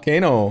inside the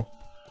volcano.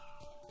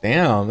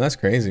 Damn, that's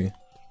crazy.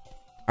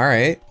 All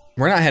right,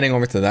 we're not heading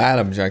over to that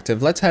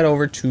objective. Let's head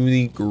over to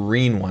the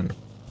green one.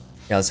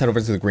 Yeah, let's head over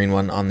to the green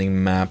one on the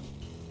map,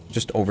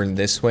 just over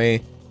this way.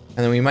 And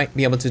then we might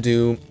be able to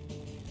do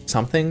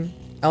something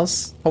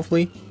else,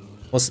 hopefully.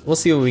 We'll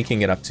see what we can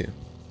get up to.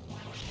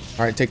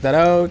 All right, take that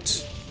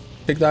out.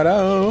 Take that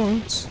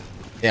out.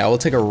 Yeah, we'll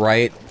take a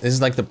right. This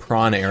is like the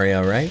prawn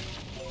area, right?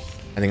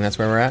 I think that's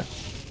where we're at.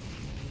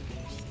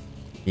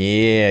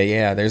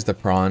 Yeah, there's the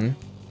prawn.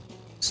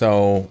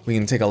 So we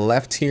can take a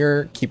left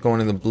here, keep going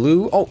to the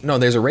blue. Oh, no,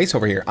 there's a race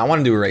over here. I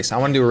want to do a race. I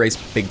want to do a race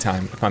big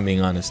time, if I'm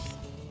being honest.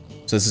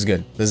 So this is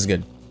good. This is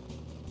good.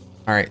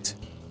 All right.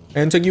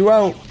 And took you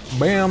out.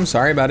 Bam.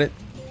 Sorry about it.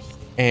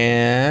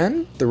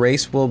 And the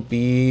race will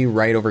be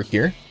right over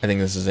here. I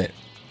think this is it.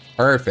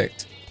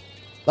 Perfect.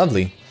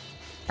 Lovely.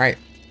 All right.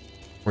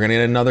 We're going to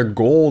get another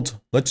gold.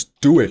 Let's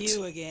do it.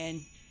 You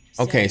again.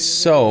 Okay, Sorry,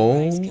 so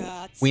race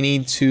cards. we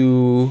need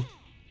to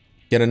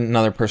get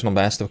another personal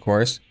best, of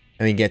course.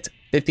 And we get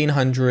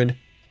 1,500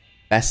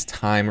 best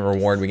time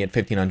reward. We get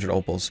 1,500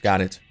 opals.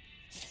 Got it.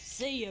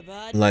 See you,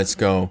 bud. Let's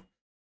go.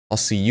 I'll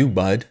see you,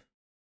 bud.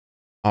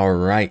 All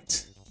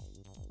right.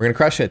 We're going to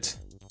crush it.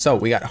 So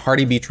we got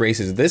Hardy Beach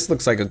races. This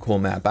looks like a cool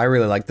map. I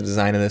really like the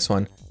design of this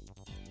one.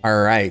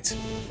 All right.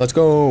 Let's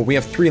go. We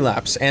have 3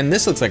 laps and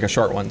this looks like a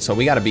short one. So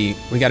we gotta be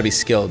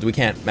skilled. We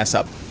can't mess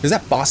up. Is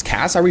that Boss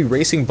Cass? Are we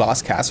racing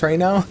Boss Cass right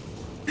now?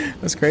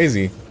 That's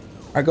crazy.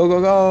 All right, go,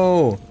 go,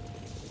 go.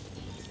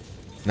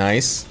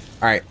 Nice.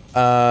 All right,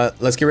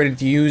 let's get ready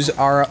to use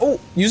our, oh,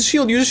 use a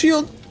shield, use a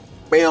shield.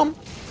 Bam.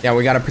 Yeah,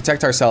 we gotta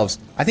protect ourselves.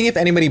 I think if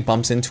anybody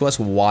bumps into us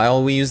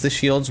while we use the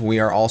shields, we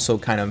are also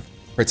kind of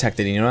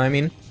protected, you know what I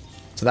mean?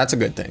 So that's a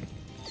good thing.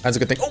 That's a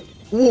good thing. Oh,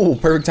 ooh,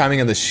 perfect timing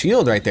of the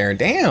shield right there.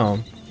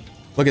 Damn.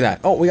 Look at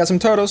that. Oh, we got some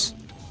turtles.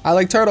 I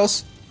like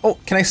turtles. Oh,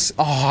 can I,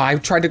 oh, I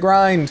tried to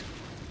grind.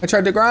 I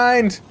tried to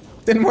grind.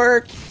 Didn't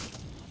work.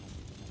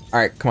 All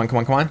right, come on, come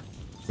on, come on.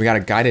 We got a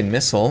guided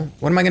missile.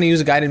 What am I gonna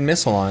use a guided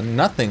missile on?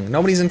 Nothing.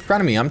 Nobody's in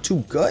front of me. I'm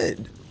too good.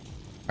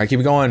 All right, keep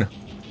it going.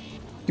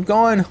 Keep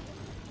going.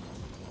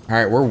 All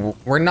right,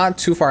 we're not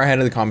too far ahead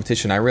of the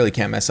competition. I really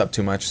can't mess up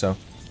too much, so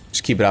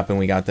just keep it up and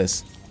we got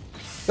this.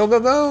 Go, go,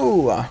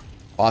 go!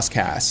 Boss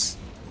Cass.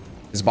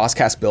 Is Boss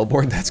Cass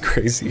billboard? That's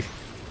crazy.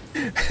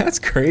 That's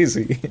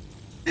crazy.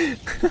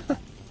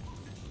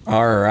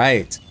 All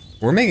right,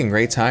 we're making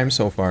great time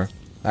so far.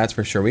 That's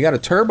for sure. We got a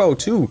turbo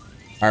too.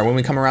 All right, when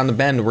we come around the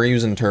bend, we're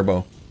using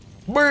turbo.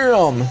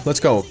 Bam! Let's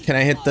go. Can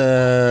I hit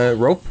the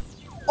rope?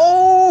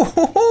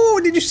 Oh,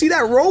 did you see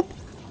that rope?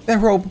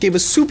 That rope gave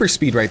us super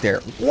speed right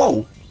there.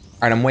 Whoa.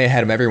 All right, I'm way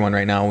ahead of everyone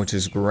right now, which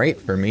is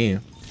great for me.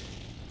 All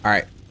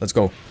right, let's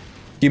go.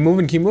 Keep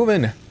moving, keep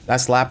moving.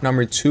 That's lap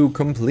number 2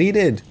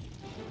 completed.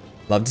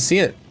 Love to see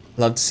it.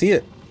 Love to see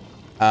it.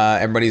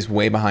 Everybody's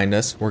way behind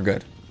us. We're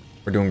good.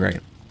 We're doing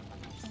great.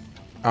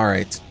 All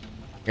right.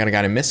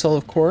 Got a missile,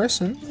 of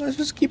course, and let's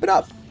just keep it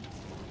up.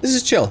 This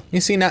is chill.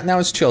 You see, now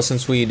it's chill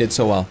since we did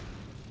so well.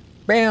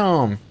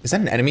 Bam! Is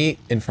that an enemy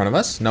in front of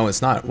us? No,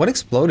 it's not. What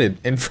exploded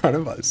in front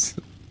of us?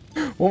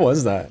 What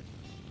was that?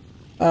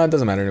 It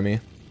doesn't matter to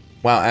me.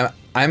 Wow,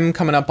 I'm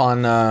coming up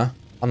on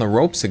the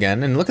ropes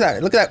again, and look at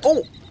that! Look at that!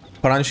 Oh,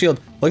 put on a shield.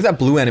 Look at that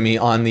blue enemy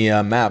on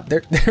the map.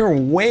 They're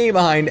way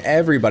behind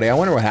everybody. I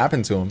wonder what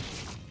happened to them.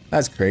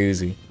 That's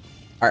crazy.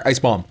 All right, ice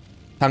bomb.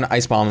 Time to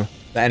ice bomb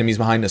the enemies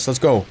behind us. Let's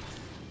go.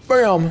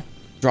 Bam!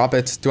 Drop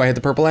it. Do I hit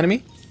the purple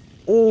enemy?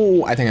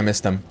 Oh, I think I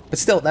missed them. But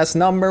still, that's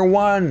number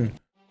 1.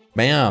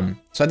 Bam.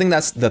 So I think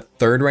that's the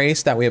 3rd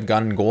race that we have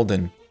gotten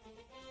golden.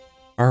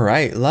 All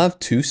right, love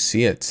to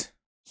see it.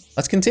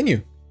 Let's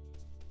continue.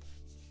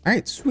 All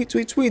right, sweet,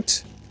 sweet,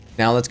 sweet.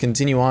 Now let's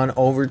continue on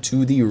over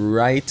to the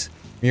right.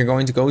 We're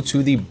going to go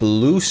to the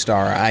blue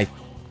star. I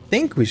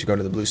think we should go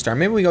to the blue star.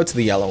 Maybe we go to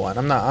the yellow one.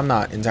 I'm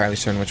not entirely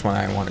certain which one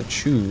I want to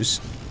choose.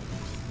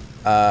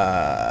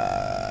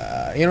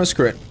 You know,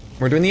 screw it.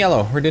 We're doing the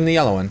yellow. We're doing the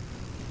yellow one.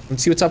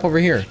 Let's see what's up over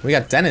here. We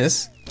got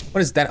Dennis.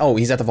 What is that? Oh,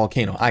 he's at the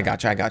volcano. I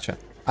gotcha, I gotcha.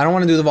 I don't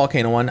want to do the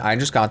volcano one. I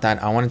just got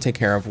that. I want to take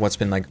care of what's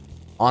been like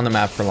on the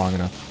map for long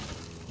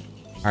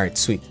enough. All right,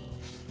 sweet.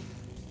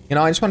 You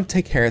know, I just want to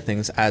take care of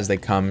things as they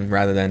come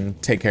rather than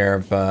take care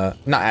of,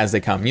 not as they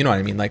come, you know what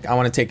I mean? Like, I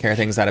want to take care of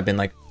things that have been,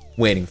 like,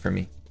 waiting for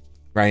me,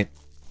 right?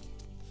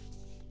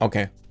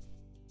 Okay.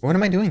 What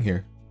am I doing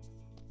here?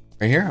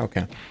 Right here?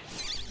 Okay.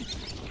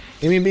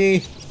 Give me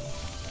B.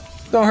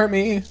 Don't hurt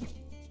me.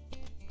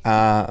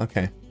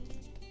 Okay.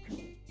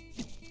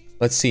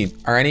 Let's see.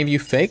 Are any of you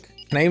fake?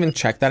 Can I even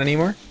check that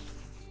anymore?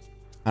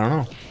 I don't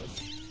know.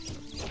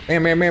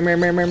 Bam, bam, bam, bam,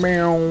 bam, bam,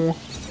 bam.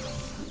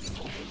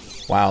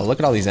 Wow, look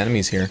at all these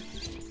enemies here.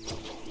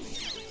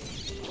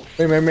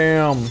 Bam, bam,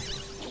 bam.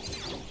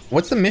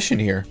 What's the mission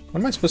here?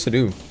 What am I supposed to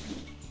do?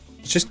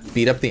 Just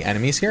beat up the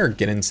enemies here or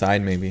get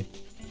inside maybe?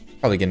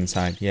 Probably get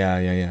inside.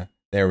 Yeah.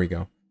 There we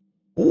go.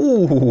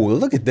 Ooh,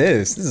 look at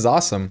this. This is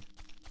awesome.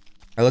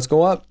 All right, let's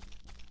go up.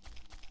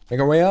 Make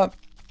our way up.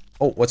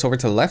 Oh, what's over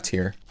to the left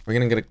here? We're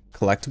gonna get a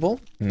collectible?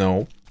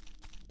 No.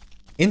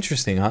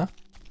 Interesting, huh?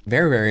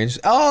 Very, very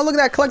interesting. Oh, look at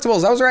that,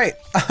 collectibles. I was right.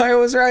 I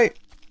was right.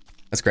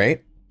 That's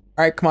great.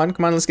 All right, come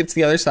on, let's get to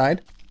the other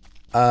side.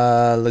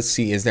 Let's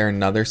see, is there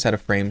another set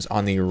of frames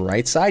on the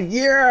right side?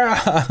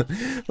 Yeah!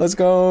 Let's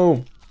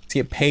go. See,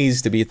 it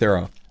pays to be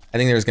thorough. I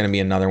think there's gonna be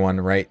another one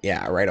right,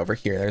 yeah, right over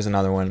here. There's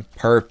another one,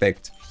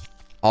 perfect.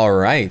 All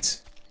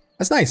right,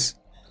 that's nice.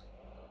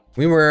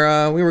 We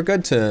were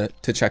good to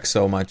check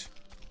so much.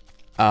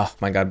 Oh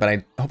my God, but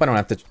I hope I don't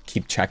have to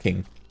keep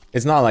checking.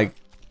 It's not like,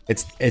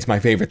 it's my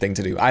favorite thing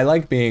to do. I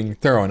like being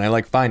thorough and I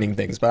like finding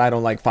things, but I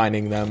don't like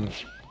finding them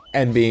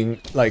and being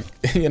like,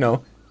 you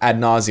know, ad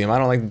nauseum. I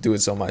don't like to do it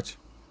so much.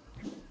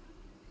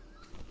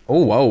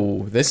 Oh,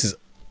 whoa, this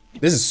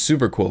is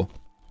super cool.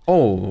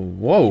 Oh,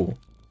 whoa.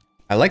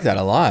 I like that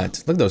a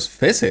lot. Look at those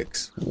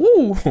physics.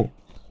 Woo.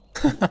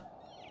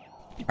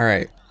 All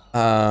right,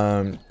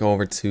 go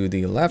over to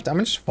the left. I'm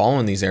just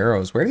following these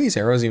arrows. Where do these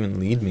arrows even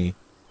lead me?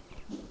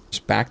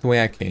 Just back the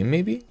way I came,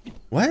 maybe?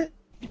 What?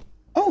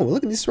 Oh,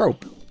 look at this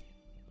rope.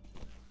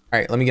 All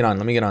right, let me get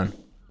on.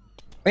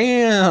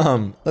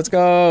 Bam! Let's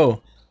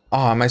go.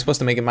 Oh, am I supposed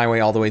to make it my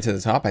way all the way to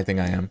the top? I think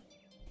I am.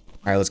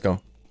 All right, let's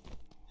go.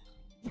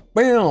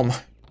 Bam!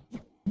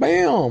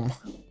 Bam!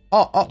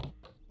 Oh. All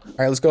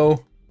right, let's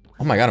go.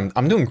 Oh my God,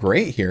 I'm doing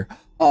great here.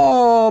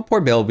 Oh, poor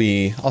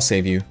Bilby. I'll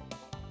save you.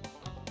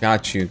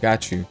 Got you.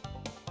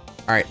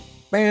 All right,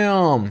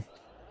 bam!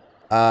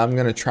 I'm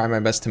gonna try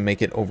my best to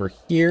make it over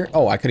here.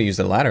 Oh, I could have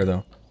used a ladder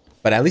though.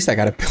 But at least I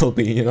got a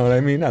Bilby, you know what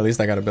I mean? At least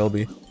I got a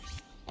Bilby.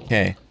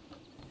 Okay.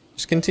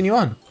 Just continue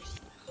on.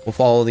 We'll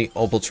follow the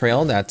opal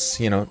trail. That's,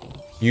 you know,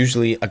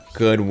 usually a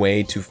good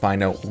way to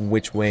find out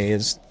which way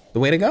is the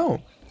way to go,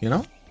 you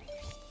know?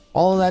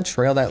 Follow that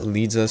trail that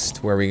leads us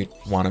to where we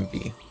want to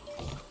be.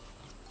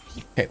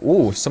 Okay,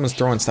 ooh, someone's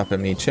throwing stuff at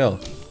me. Chill.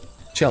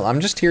 Chill,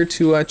 I'm just here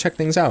to check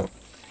things out.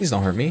 Please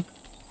don't hurt me.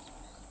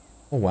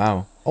 Oh,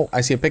 wow. Oh,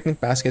 I see a picnic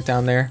basket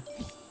down there.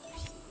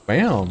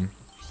 Bam.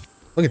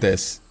 Look at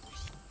this.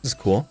 This is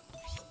cool.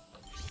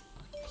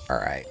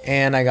 Alright,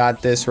 and I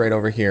got this right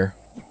over here.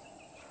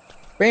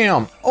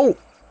 Bam! Oh!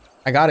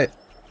 I got it.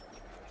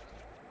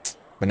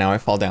 But now I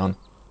fall down.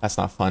 That's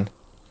not fun.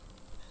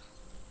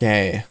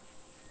 Okay.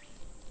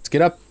 Let's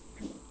get up.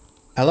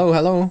 Hello,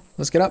 hello.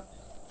 Let's get up.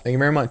 Thank you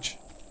very much.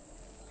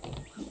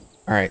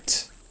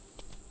 Alright.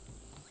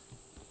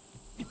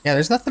 Yeah,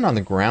 there's nothing on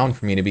the ground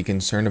for me to be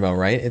concerned about,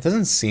 right? It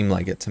doesn't seem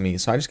like it to me.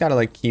 So I just gotta,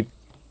 like, keep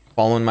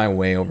following my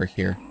way over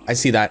here. I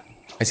see that.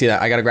 I see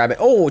that. I gotta grab it.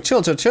 Oh,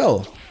 chill, chill,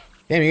 chill.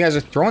 Damn, you guys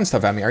are throwing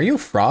stuff at me. Are you a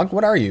frog?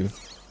 What are you?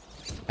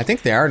 I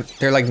think they are.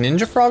 They're like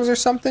ninja frogs or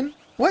something.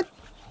 What?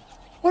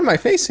 What am I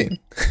facing?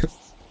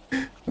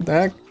 What the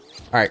heck?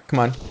 Alright, come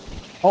on.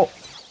 Oh.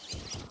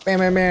 Bam,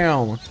 bam,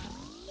 bam.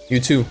 You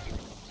too.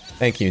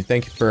 Thank you.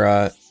 Thank you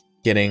for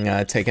getting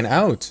taken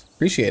out.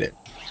 Appreciate it.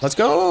 Let's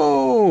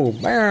go.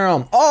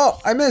 Bam. Oh,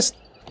 I missed.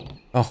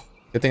 Oh,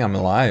 good thing I'm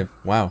alive.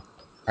 Wow.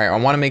 Alright, I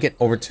want to make it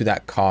over to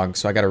that cog,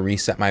 so I gotta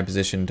reset my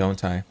position,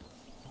 don't I?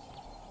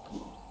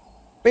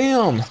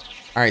 Bam.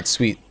 Alright,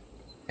 sweet.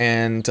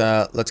 And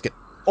let's get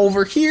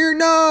over here.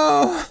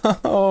 No.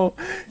 Now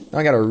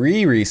I gotta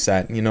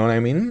reset, you know what I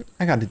mean?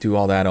 I gotta do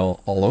all that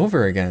all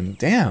over again.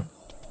 Damn.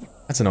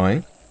 That's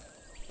annoying.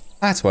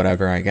 That's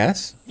whatever, I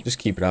guess. Just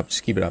keep it up.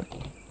 Just keep it up.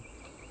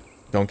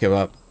 Don't give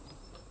up.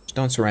 Just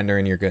don't surrender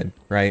and you're good,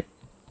 right?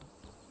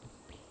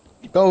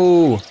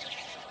 Go.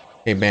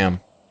 Okay,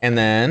 bam. And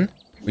then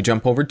we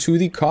jump over to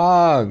the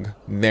cog.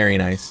 Very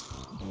nice.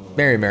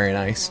 Very, very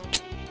nice.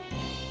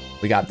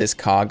 We got this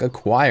cog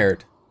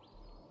acquired.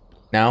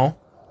 Now,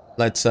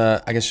 let's,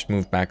 I guess just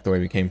move back the way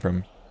we came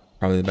from.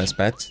 Probably the best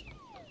bet.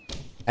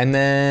 And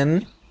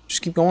then,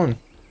 just keep going.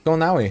 Going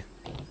that way.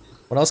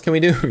 What else can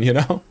we do, you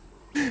know?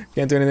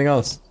 Can't do anything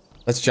else.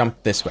 Let's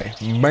jump this way.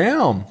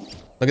 Bam!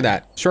 Look at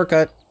that.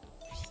 Shortcut.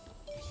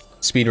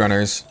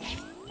 Speedrunners.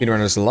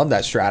 Speedrunners love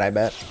that strat, I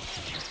bet.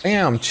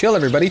 Bam! Chill,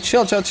 everybody.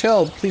 Chill, chill,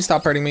 chill. Please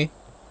stop hurting me.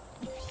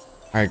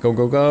 Alright, go,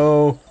 go,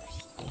 go.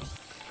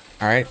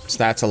 Alright, so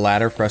that's a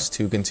ladder for us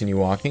to continue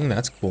walking.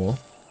 That's cool.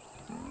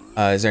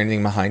 Is there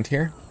anything behind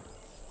here?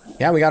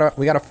 Yeah, we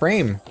got a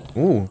frame.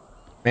 Ooh.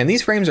 Man,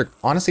 these frames are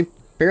honestly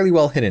fairly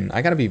well hidden.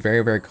 I gotta be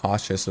very, very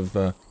cautious of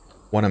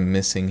what I'm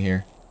missing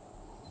here.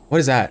 What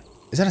is that?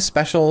 Is that a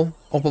special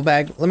opal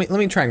bag? Let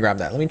me try and grab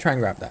that. Let me try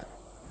and grab that.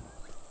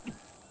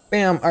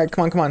 Bam! Alright,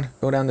 come on, come on.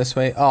 Go down this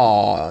way.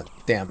 Oh,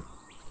 damn.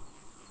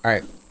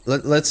 Alright,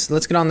 let's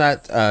get on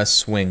that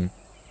swing.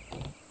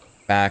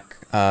 Back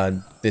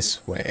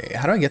this way.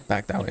 How do I get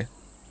back that way?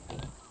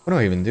 What do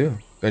I even do?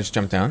 Do I just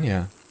jump down?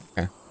 Yeah.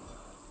 Okay.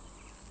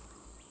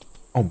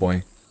 Oh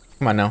boy.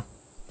 Come on now.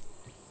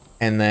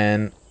 And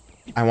then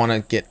I want to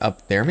get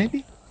up there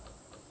maybe?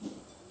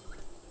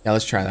 Yeah,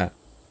 let's try that.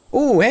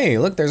 Oh, hey,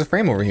 look, there's a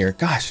frame over here.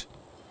 Gosh,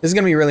 this is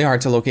going to be really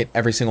hard to locate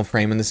every single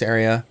frame in this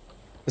area.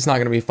 It's not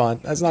going to be fun.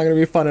 That's not going to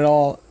be fun at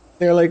all.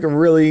 They're like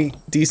really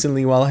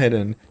decently well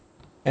hidden.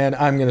 And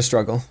I'm going to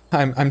struggle.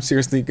 I'm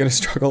seriously going to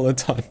struggle a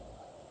ton.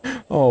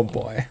 Oh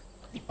boy.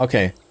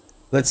 Okay,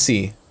 let's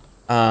see.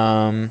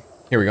 Here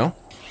we go.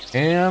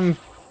 And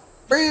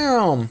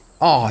bam!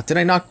 Oh, did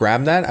I not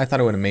grab that? I thought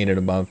I would have made it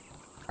above.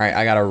 Alright,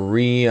 I gotta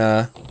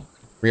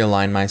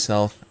realign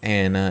myself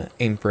and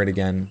aim for it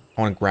again.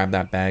 I want to grab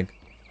that bag.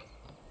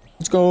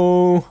 Let's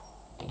go.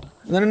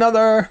 And then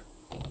another.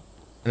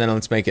 And then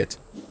let's make it.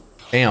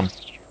 Bam.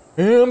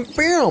 And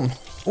bam!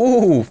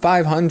 Ooh,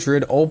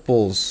 500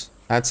 opals.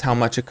 That's how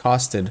much it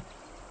costed.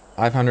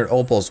 500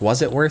 opals.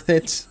 Was it worth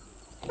it?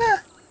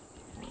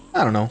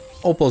 I don't know.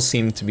 Opals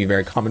seem to be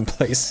very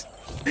commonplace.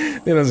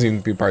 They don't seem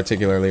to be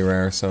particularly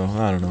rare, so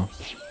I don't know.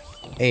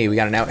 Hey, we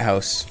got an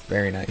outhouse.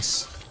 Very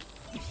nice.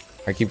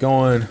 Alright, keep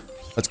going.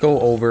 Let's go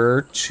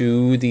over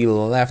to the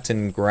left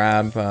and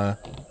grab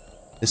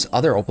this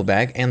other opal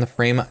bag and the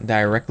frame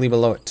directly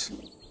below it.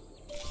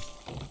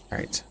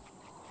 Alright.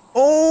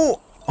 Oh!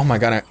 Oh my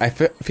god, I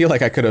feel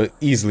like I could have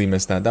easily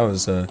missed that. That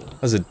was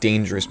a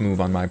dangerous move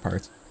on my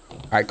part.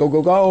 Alright, go,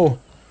 go, go!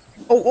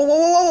 Oh, whoa,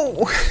 whoa,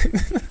 whoa,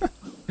 whoa!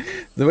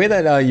 The way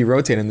that you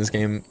rotate in this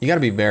game, you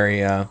gotta be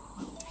very,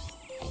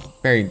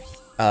 very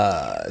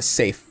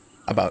safe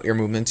about your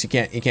movements. You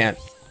can't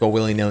go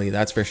willy-nilly,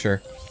 that's for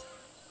sure.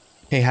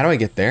 Hey, how do I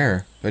get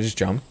there? Do I just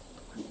jump?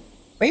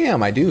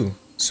 Bam, I do.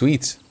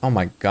 Sweet. Oh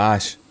my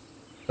gosh.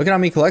 Look at how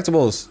many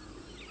collectibles.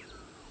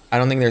 I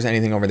don't think there's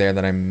anything over there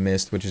that I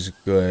missed, which is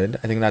good.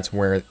 I think that's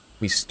where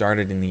we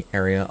started in the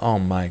area. Oh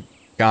my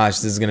gosh,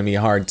 this is gonna be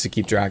hard to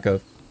keep track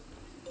of.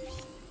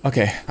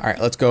 Okay, alright,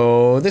 let's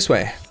go this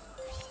way.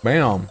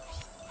 Bam.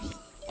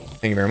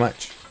 Thank you very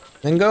much.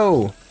 Then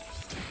go.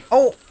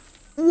 Oh,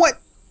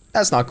 what?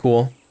 That's not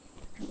cool.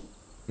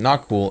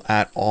 Not cool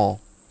at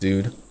all,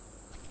 dude.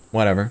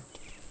 Whatever.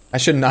 I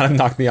should not have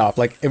knocked me off.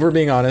 Like, if we're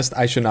being honest,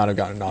 I should not have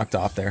gotten knocked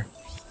off there.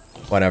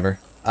 Whatever.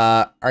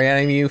 Are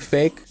any of you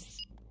fake?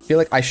 I feel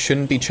like I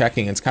shouldn't be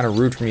checking. It's kind of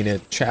rude for me to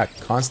check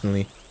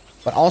constantly.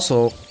 But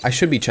also, I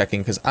should be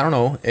checking because I don't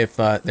know if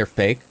they're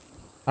fake.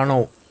 I don't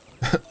know.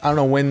 I don't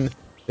know when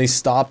they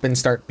stop and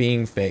start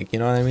being fake. You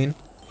know what I mean?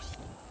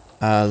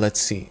 Let's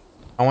see.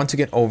 I want to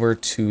get over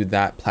to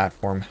that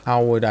platform.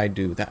 How would I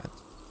do that?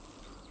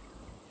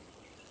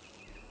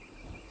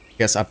 I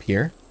guess up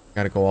here.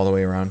 Gotta go all the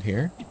way around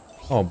here.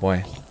 Oh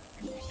boy.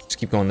 Just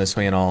keep going this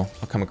way and I'll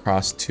come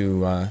across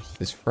to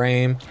this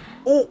frame.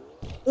 Oh!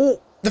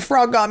 Oh! The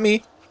frog got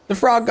me! The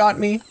frog got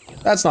me!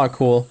 That's not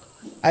cool.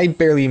 I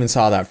barely even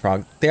saw that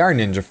frog. They are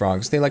ninja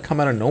frogs. They like come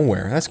out of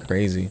nowhere. That's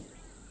crazy.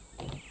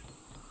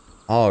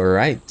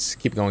 Alright.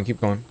 Keep going, keep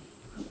going.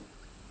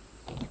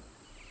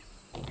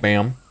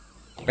 Bam.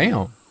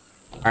 Bam.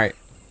 Alright.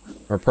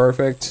 We're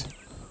perfect.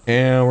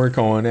 And we're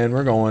going and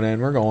we're going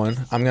and we're going.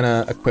 I'm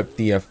gonna equip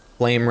the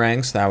flame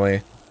ranks. That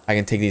way I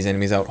can take these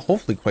enemies out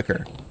hopefully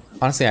quicker.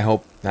 Honestly, I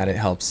hope that it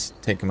helps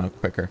take them out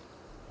quicker.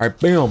 Alright,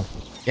 boom.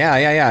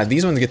 Yeah.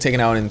 These ones get taken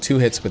out in 2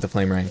 hits with the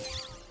flame rank.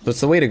 So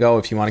it's the way to go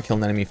if you want to kill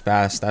an enemy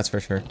fast, that's for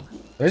sure. Did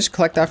I just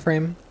collect that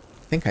frame?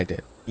 I think I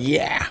did.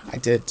 Yeah, I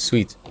did.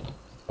 Sweet.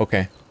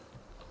 Okay.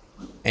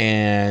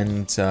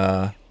 And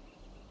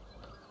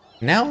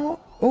now,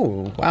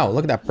 oh wow,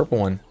 look at that purple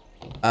one.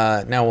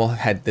 Now we'll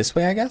head this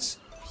way, I guess.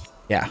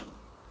 Yeah.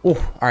 Oh,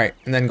 all right,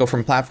 and then go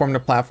from platform to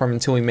platform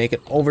until we make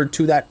it over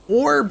to that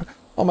orb.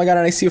 Oh my god,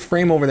 and I see a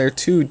frame over there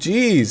too.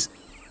 Jeez,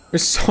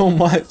 there's so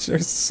much.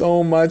 There's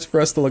so much for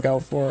us to look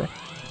out for.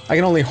 I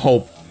can only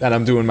hope that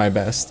I'm doing my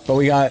best. But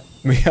we got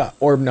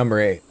orb number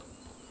 8.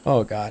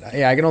 Oh god,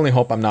 yeah, I can only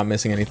hope I'm not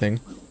missing anything.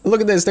 Look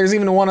at this, there's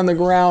even one on the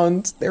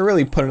ground. They're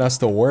really putting us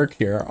to work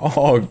here.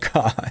 Oh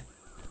god.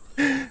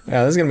 Yeah,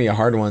 this is gonna be a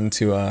hard one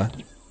to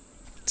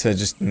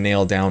just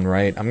nail down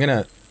right. I'm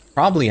gonna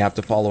probably have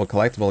to follow a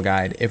collectible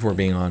guide if we're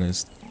being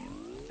honest.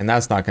 And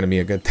that's not gonna be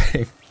a good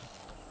thing.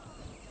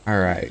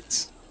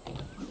 Alright.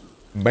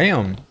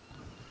 Bam.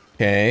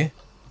 Okay.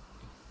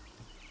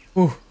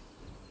 Ooh.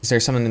 Is there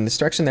someone in this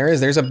direction? There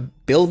is. There's a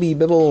Bilby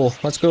Bibble.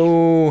 Let's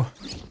go.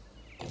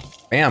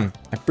 Bam.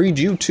 I freed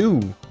you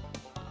too.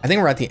 I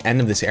think we're at the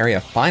end of this area.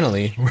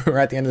 Finally, we're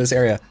at the end of this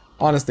area.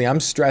 Honestly, I'm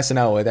stressing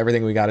out with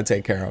everything we got to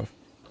take care of.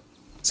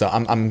 So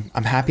I'm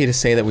happy to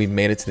say that we've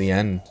made it to the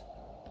end.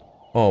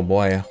 Oh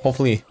boy.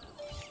 Hopefully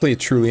it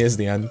truly is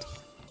the end.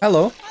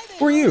 Hello.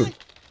 Who are you?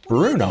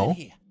 Bruno.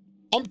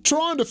 I'm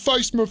trying to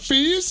face my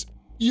fears.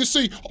 You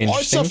see,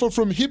 I suffer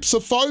from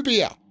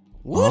hypsophobia.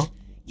 What? Huh?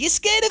 You're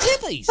scared of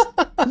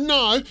hippies?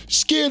 No,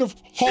 scared of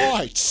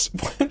heights.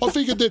 I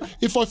figured that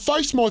if I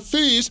faced my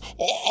fears,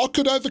 I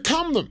could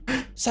overcome them.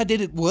 So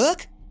did it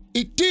work?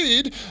 It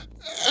did,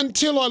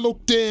 until I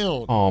looked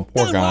down. Oh,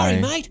 poor guy.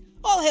 Don't worry, mate.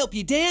 I'll help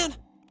you down.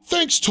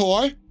 Thanks,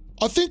 Ty.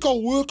 I think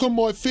I'll work on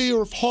my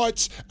fear of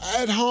heights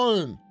at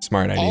home.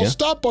 Smart idea. I'll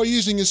start by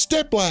using a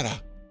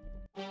stepladder.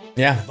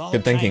 Yeah,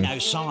 good thinking. Volcano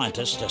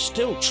scientists are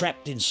still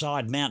trapped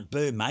inside Mount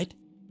Boo, mate.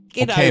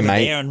 Get over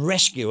there and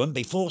rescue them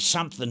before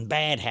something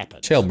bad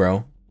happens. Chill,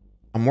 bro.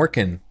 I'm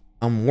working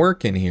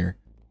here.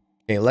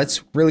 Okay,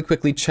 let's really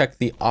quickly check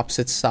the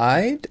opposite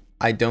side.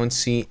 I don't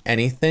see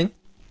anything.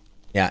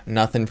 Yeah,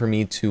 nothing for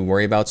me to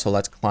worry about, so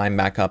let's climb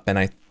back up, and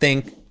I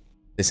think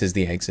this is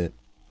the exit.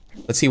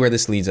 Let's see where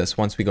this leads us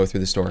once we go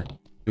through this door. Do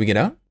we get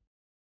out?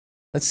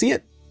 Let's see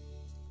it.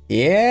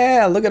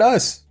 Yeah, look at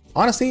us.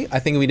 Honestly, I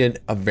think we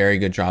did a very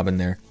good job in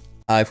there.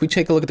 If we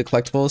take a look at the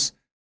collectibles,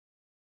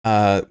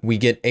 we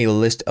get a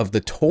list of the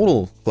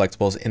total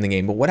collectibles in the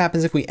game. But what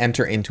happens if we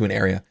enter into an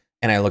area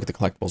and I look at the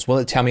collectibles? Will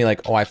it tell me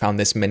like, oh, I found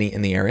this many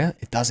in the area?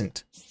 It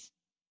doesn't.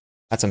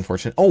 That's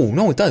unfortunate. Oh,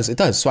 no, it does. It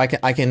does. So I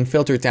can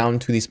filter it down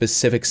to the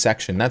specific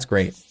section. That's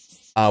great.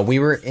 We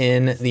were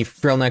in the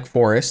Frillneck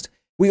Forest.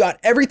 We got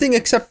everything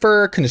except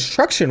for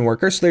construction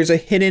worker. So there's a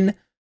hidden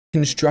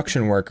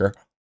construction worker.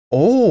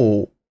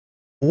 Oh,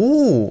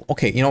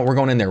 okay. You know what? We're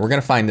going in there. We're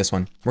going to find this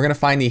one. We're going to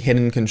find the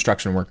hidden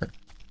construction worker.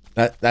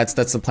 That's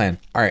the plan.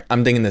 All right,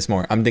 I'm digging this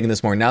more.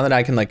 Now that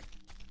I can like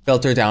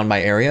filter down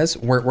by areas,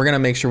 we're gonna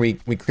make sure we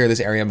clear this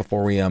area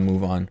before we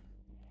move on.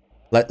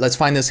 Let's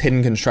find this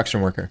hidden construction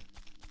worker,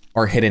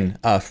 or hidden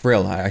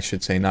Frill, I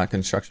should say, not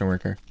construction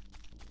worker.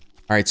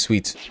 All right,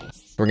 sweet.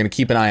 We're gonna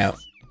keep an eye out.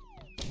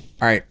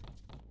 All right,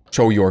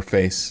 show your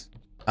face.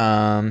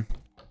 I don't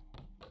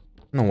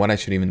know what I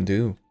should even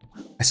do.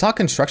 I saw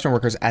construction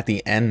workers at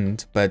the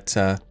end, but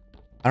I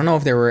don't know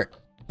if there were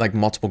like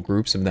multiple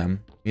groups of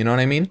them. You know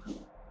what I mean?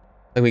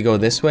 Like we go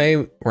this way,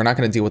 we're not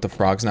going to deal with the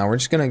frogs now. We're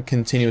just going to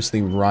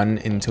continuously run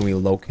until we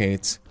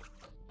locate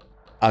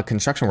a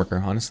construction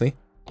worker, honestly.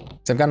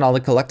 So I've gotten all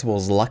the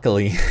collectibles,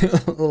 luckily.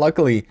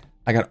 Luckily,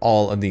 I got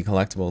all of the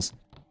collectibles.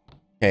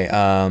 Okay,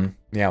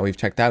 yeah, we've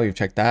checked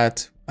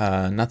that,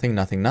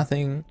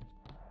 nothing.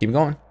 Keep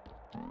going.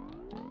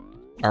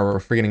 We're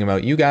forgetting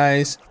about you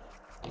guys.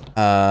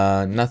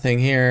 Nothing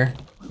here.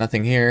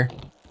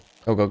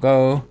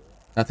 Go.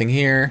 Nothing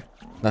here.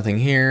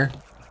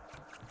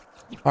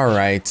 All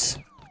right.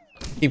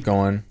 Keep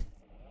going.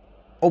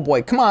 Oh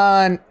boy, come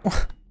on!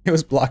 It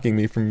was blocking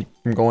me from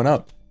going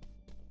up.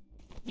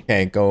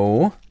 Okay,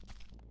 go.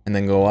 And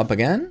then go up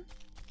again.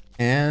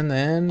 And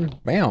then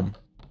bam.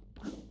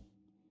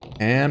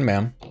 And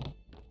bam.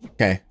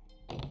 Okay.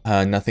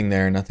 Nothing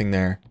there, nothing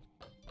there.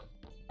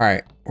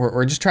 Alright,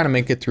 we're just trying to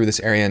make it through this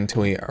area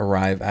until we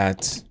arrive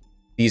at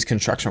these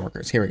construction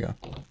workers. Here we go.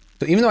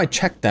 So even though I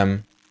checked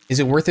them, is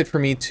it worth it for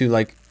me to,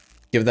 like,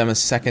 give them a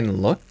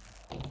second look?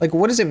 Like,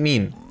 what does it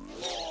mean?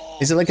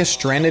 Is it like a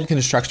stranded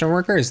construction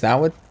worker? Is that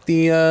what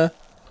the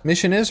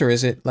mission is? Or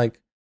is it like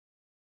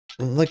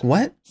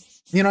what?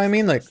 You know what I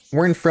mean? Like,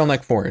 we're in Frill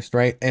Neck Forest,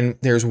 right? And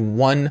there's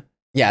one,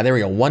 yeah, there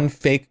we go, one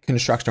fake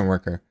construction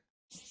worker.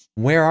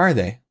 Where are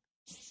they?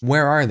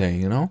 Where are they,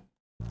 you know?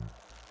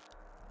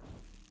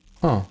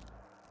 Huh.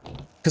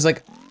 Because,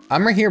 like,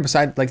 I'm right here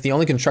beside, like, the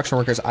only construction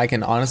workers I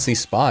can honestly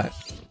spot.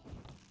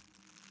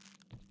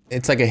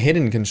 It's like a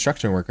hidden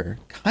construction worker.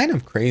 Kind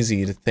of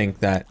crazy to think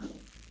that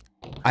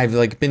I've,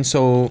 like, been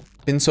so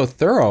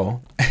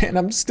thorough, and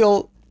I'm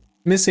still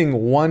missing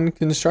one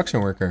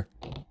construction worker.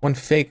 One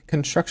fake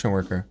construction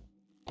worker.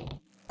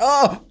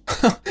 Oh!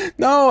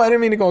 No, I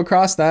didn't mean to go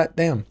across that.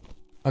 Damn.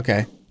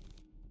 Okay.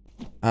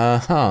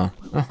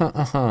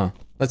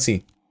 Let's see.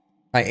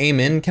 If I aim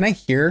in, can I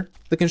hear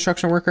the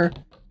construction worker?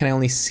 Can I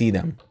only see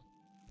them?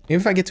 Maybe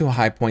if I get to a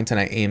high point and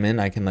I aim in,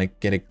 I can, like,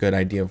 get a good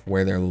idea of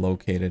where they're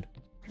located.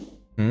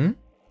 Hmm?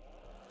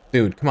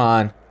 Dude, come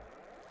on.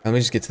 Let me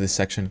just get to this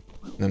section,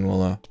 and then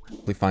we'll,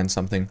 hopefully find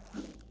something.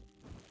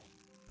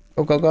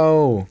 Go, go,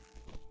 go!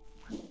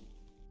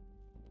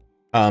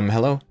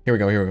 Hello? Here we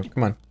go, here we go.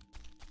 Come on.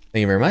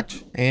 Thank you very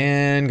much.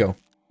 And go.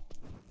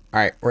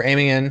 Alright, we're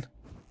aiming in.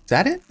 Is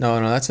that it? No,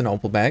 no, that's an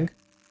opal bag.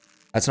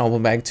 That's an opal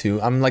bag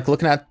too. I'm like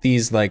looking at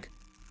these like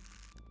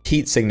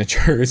heat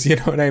signatures, you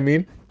know what I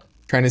mean?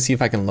 Trying to see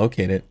if I can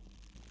locate it.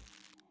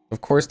 Of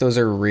course those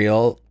are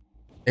real.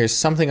 There's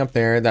something up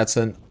there that's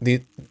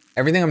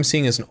everything I'm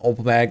seeing is an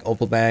opal bag,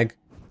 opal bag.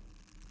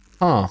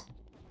 Huh.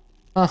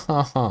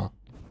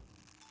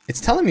 It's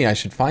telling me I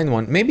should find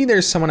one. Maybe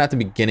there's someone at the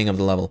beginning of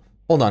the level.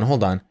 Hold on,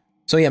 hold on.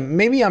 So yeah,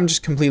 maybe I'm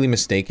just completely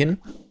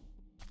mistaken.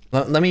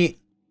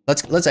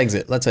 Let's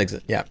exit. Let's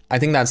exit. Yeah, I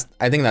think that's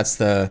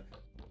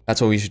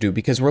what we should do,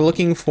 because we're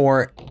looking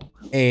for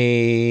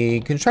a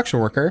construction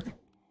worker,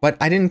 but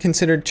I didn't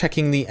consider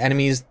checking the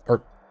enemies,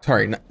 or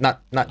sorry,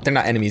 not they're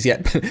not enemies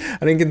yet. I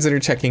didn't consider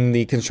checking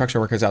the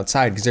construction workers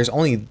outside, because there's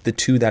only the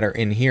two that are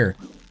in here.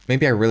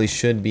 Maybe I really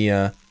should be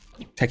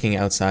checking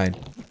outside.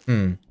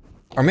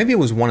 Or maybe it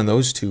was one of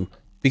those two,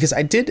 because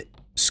I did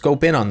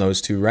scope in on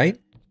those two, right?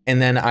 And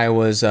then I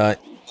was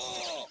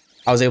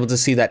able to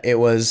see that it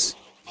was,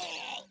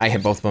 I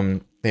hit both of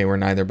them, they were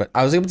neither, but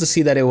I was able to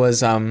see that it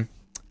was,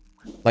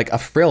 like a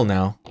frill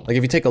now. Like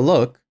if you take a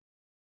look,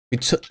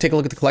 take a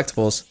look at the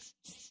collectibles,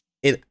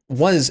 it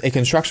was a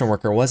construction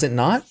worker, was it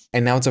not?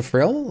 And now it's a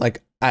frill?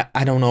 Like,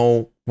 I don't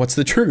know what's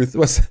the truth.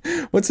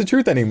 What's the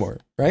truth anymore,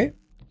 right?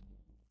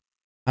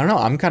 I don't know,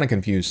 I'm kind of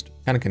confused,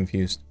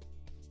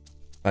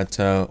 But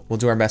we'll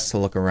do our best to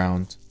look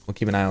around. We'll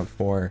keep an eye out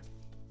for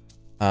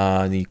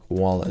the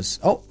koalas.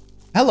 Oh,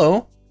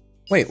 hello.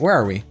 Wait, where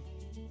are we?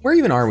 Where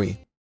even are we?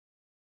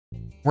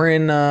 We're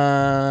in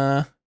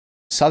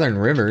Southern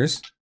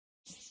Rivers.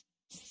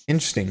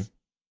 Interesting.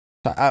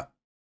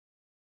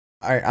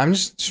 I'm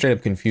just straight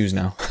up confused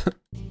now.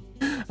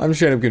 I'm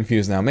straight up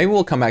confused now. Maybe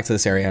we'll come back to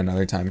this area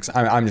another time, because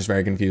I'm just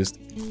very confused.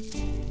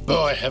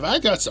 Boy, have I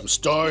got some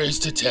stories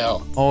to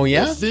tell. Oh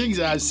yeah? The things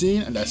I've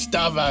seen and the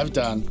stuff I've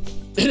done.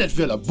 It'd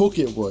fill a book,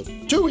 it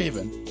would. 2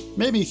 even.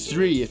 Maybe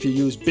 3 if you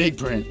use big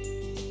print.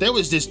 There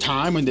was this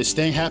time when this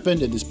thing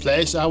happened in this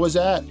place I was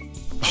at.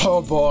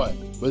 Oh boy,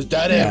 was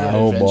that ever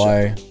an adventure.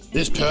 Boy.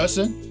 This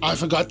person, I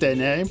forgot their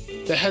name,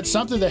 they had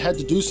something they had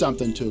to do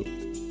something to.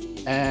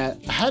 And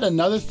I had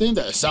another thing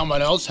that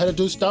someone else had to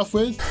do stuff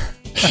with.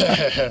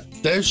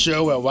 They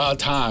sure were wild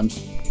times.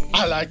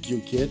 I like you,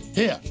 kid.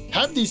 Here,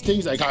 have these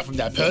things I got from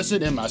that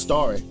person in my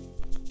story.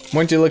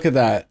 Won't you look at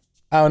that?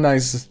 How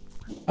nice.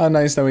 How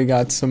nice that we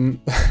got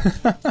some...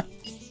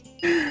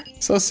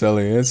 So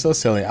silly, it's so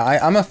silly.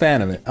 I'm a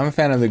fan of it. I'm a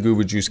fan of the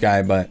Gooba Juice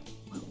guy, but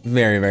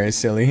very, very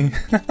silly.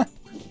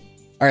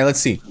 Alright, let's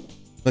see.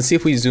 Let's see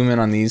if we zoom in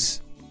on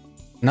these.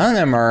 None of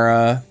them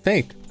are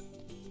fake.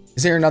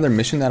 Is there another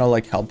mission that'll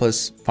like help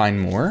us find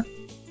more?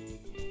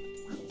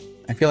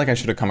 I feel like I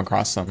should have come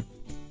across some.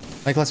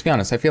 Like, let's be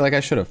honest, I feel like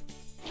I should have.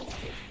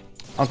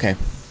 Okay.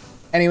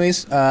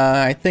 Anyways,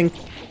 I think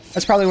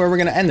that's probably where we're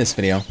gonna end this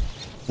video.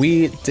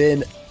 We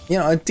did, you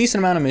know, a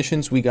decent amount of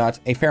missions. We got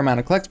a fair amount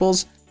of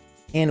collectibles,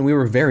 and we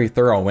were very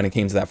thorough when it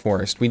came to that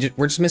forest.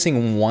 We're just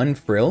missing one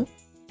frill,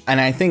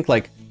 and I think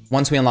like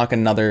once we unlock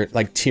another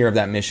like tier of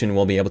that mission,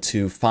 we'll be able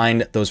to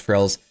find those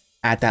frills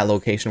at that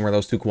location where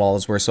those 2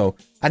 koalas were. So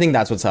I think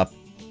that's what's up.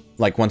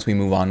 Like once we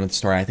move on with the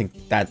story, I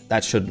think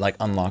that should like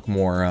unlock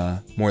more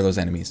of those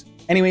enemies.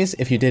 Anyways,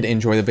 if you did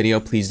enjoy the video,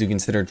 please do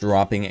consider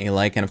dropping a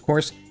like, and of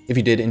course, if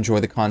you did enjoy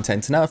the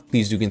content enough,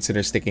 please do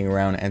consider sticking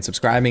around and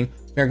subscribing.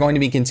 We are going to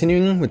be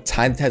continuing with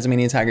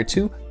Tasmanian Tiger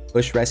 2,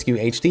 Bush Rescue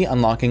HD,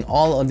 unlocking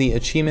all of the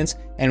achievements,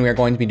 and we are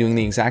going to be doing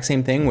the exact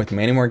same thing with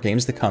many more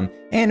games to come.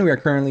 And we are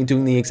currently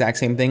doing the exact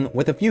same thing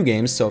with a few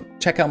games, so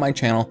check out my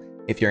channel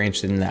if you're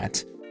interested in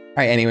that.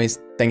 Alright, anyways,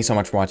 thank you so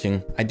much for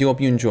watching. I do hope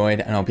you enjoyed,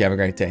 and I hope you have a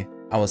great day.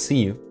 I will see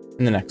you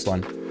in the next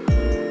one.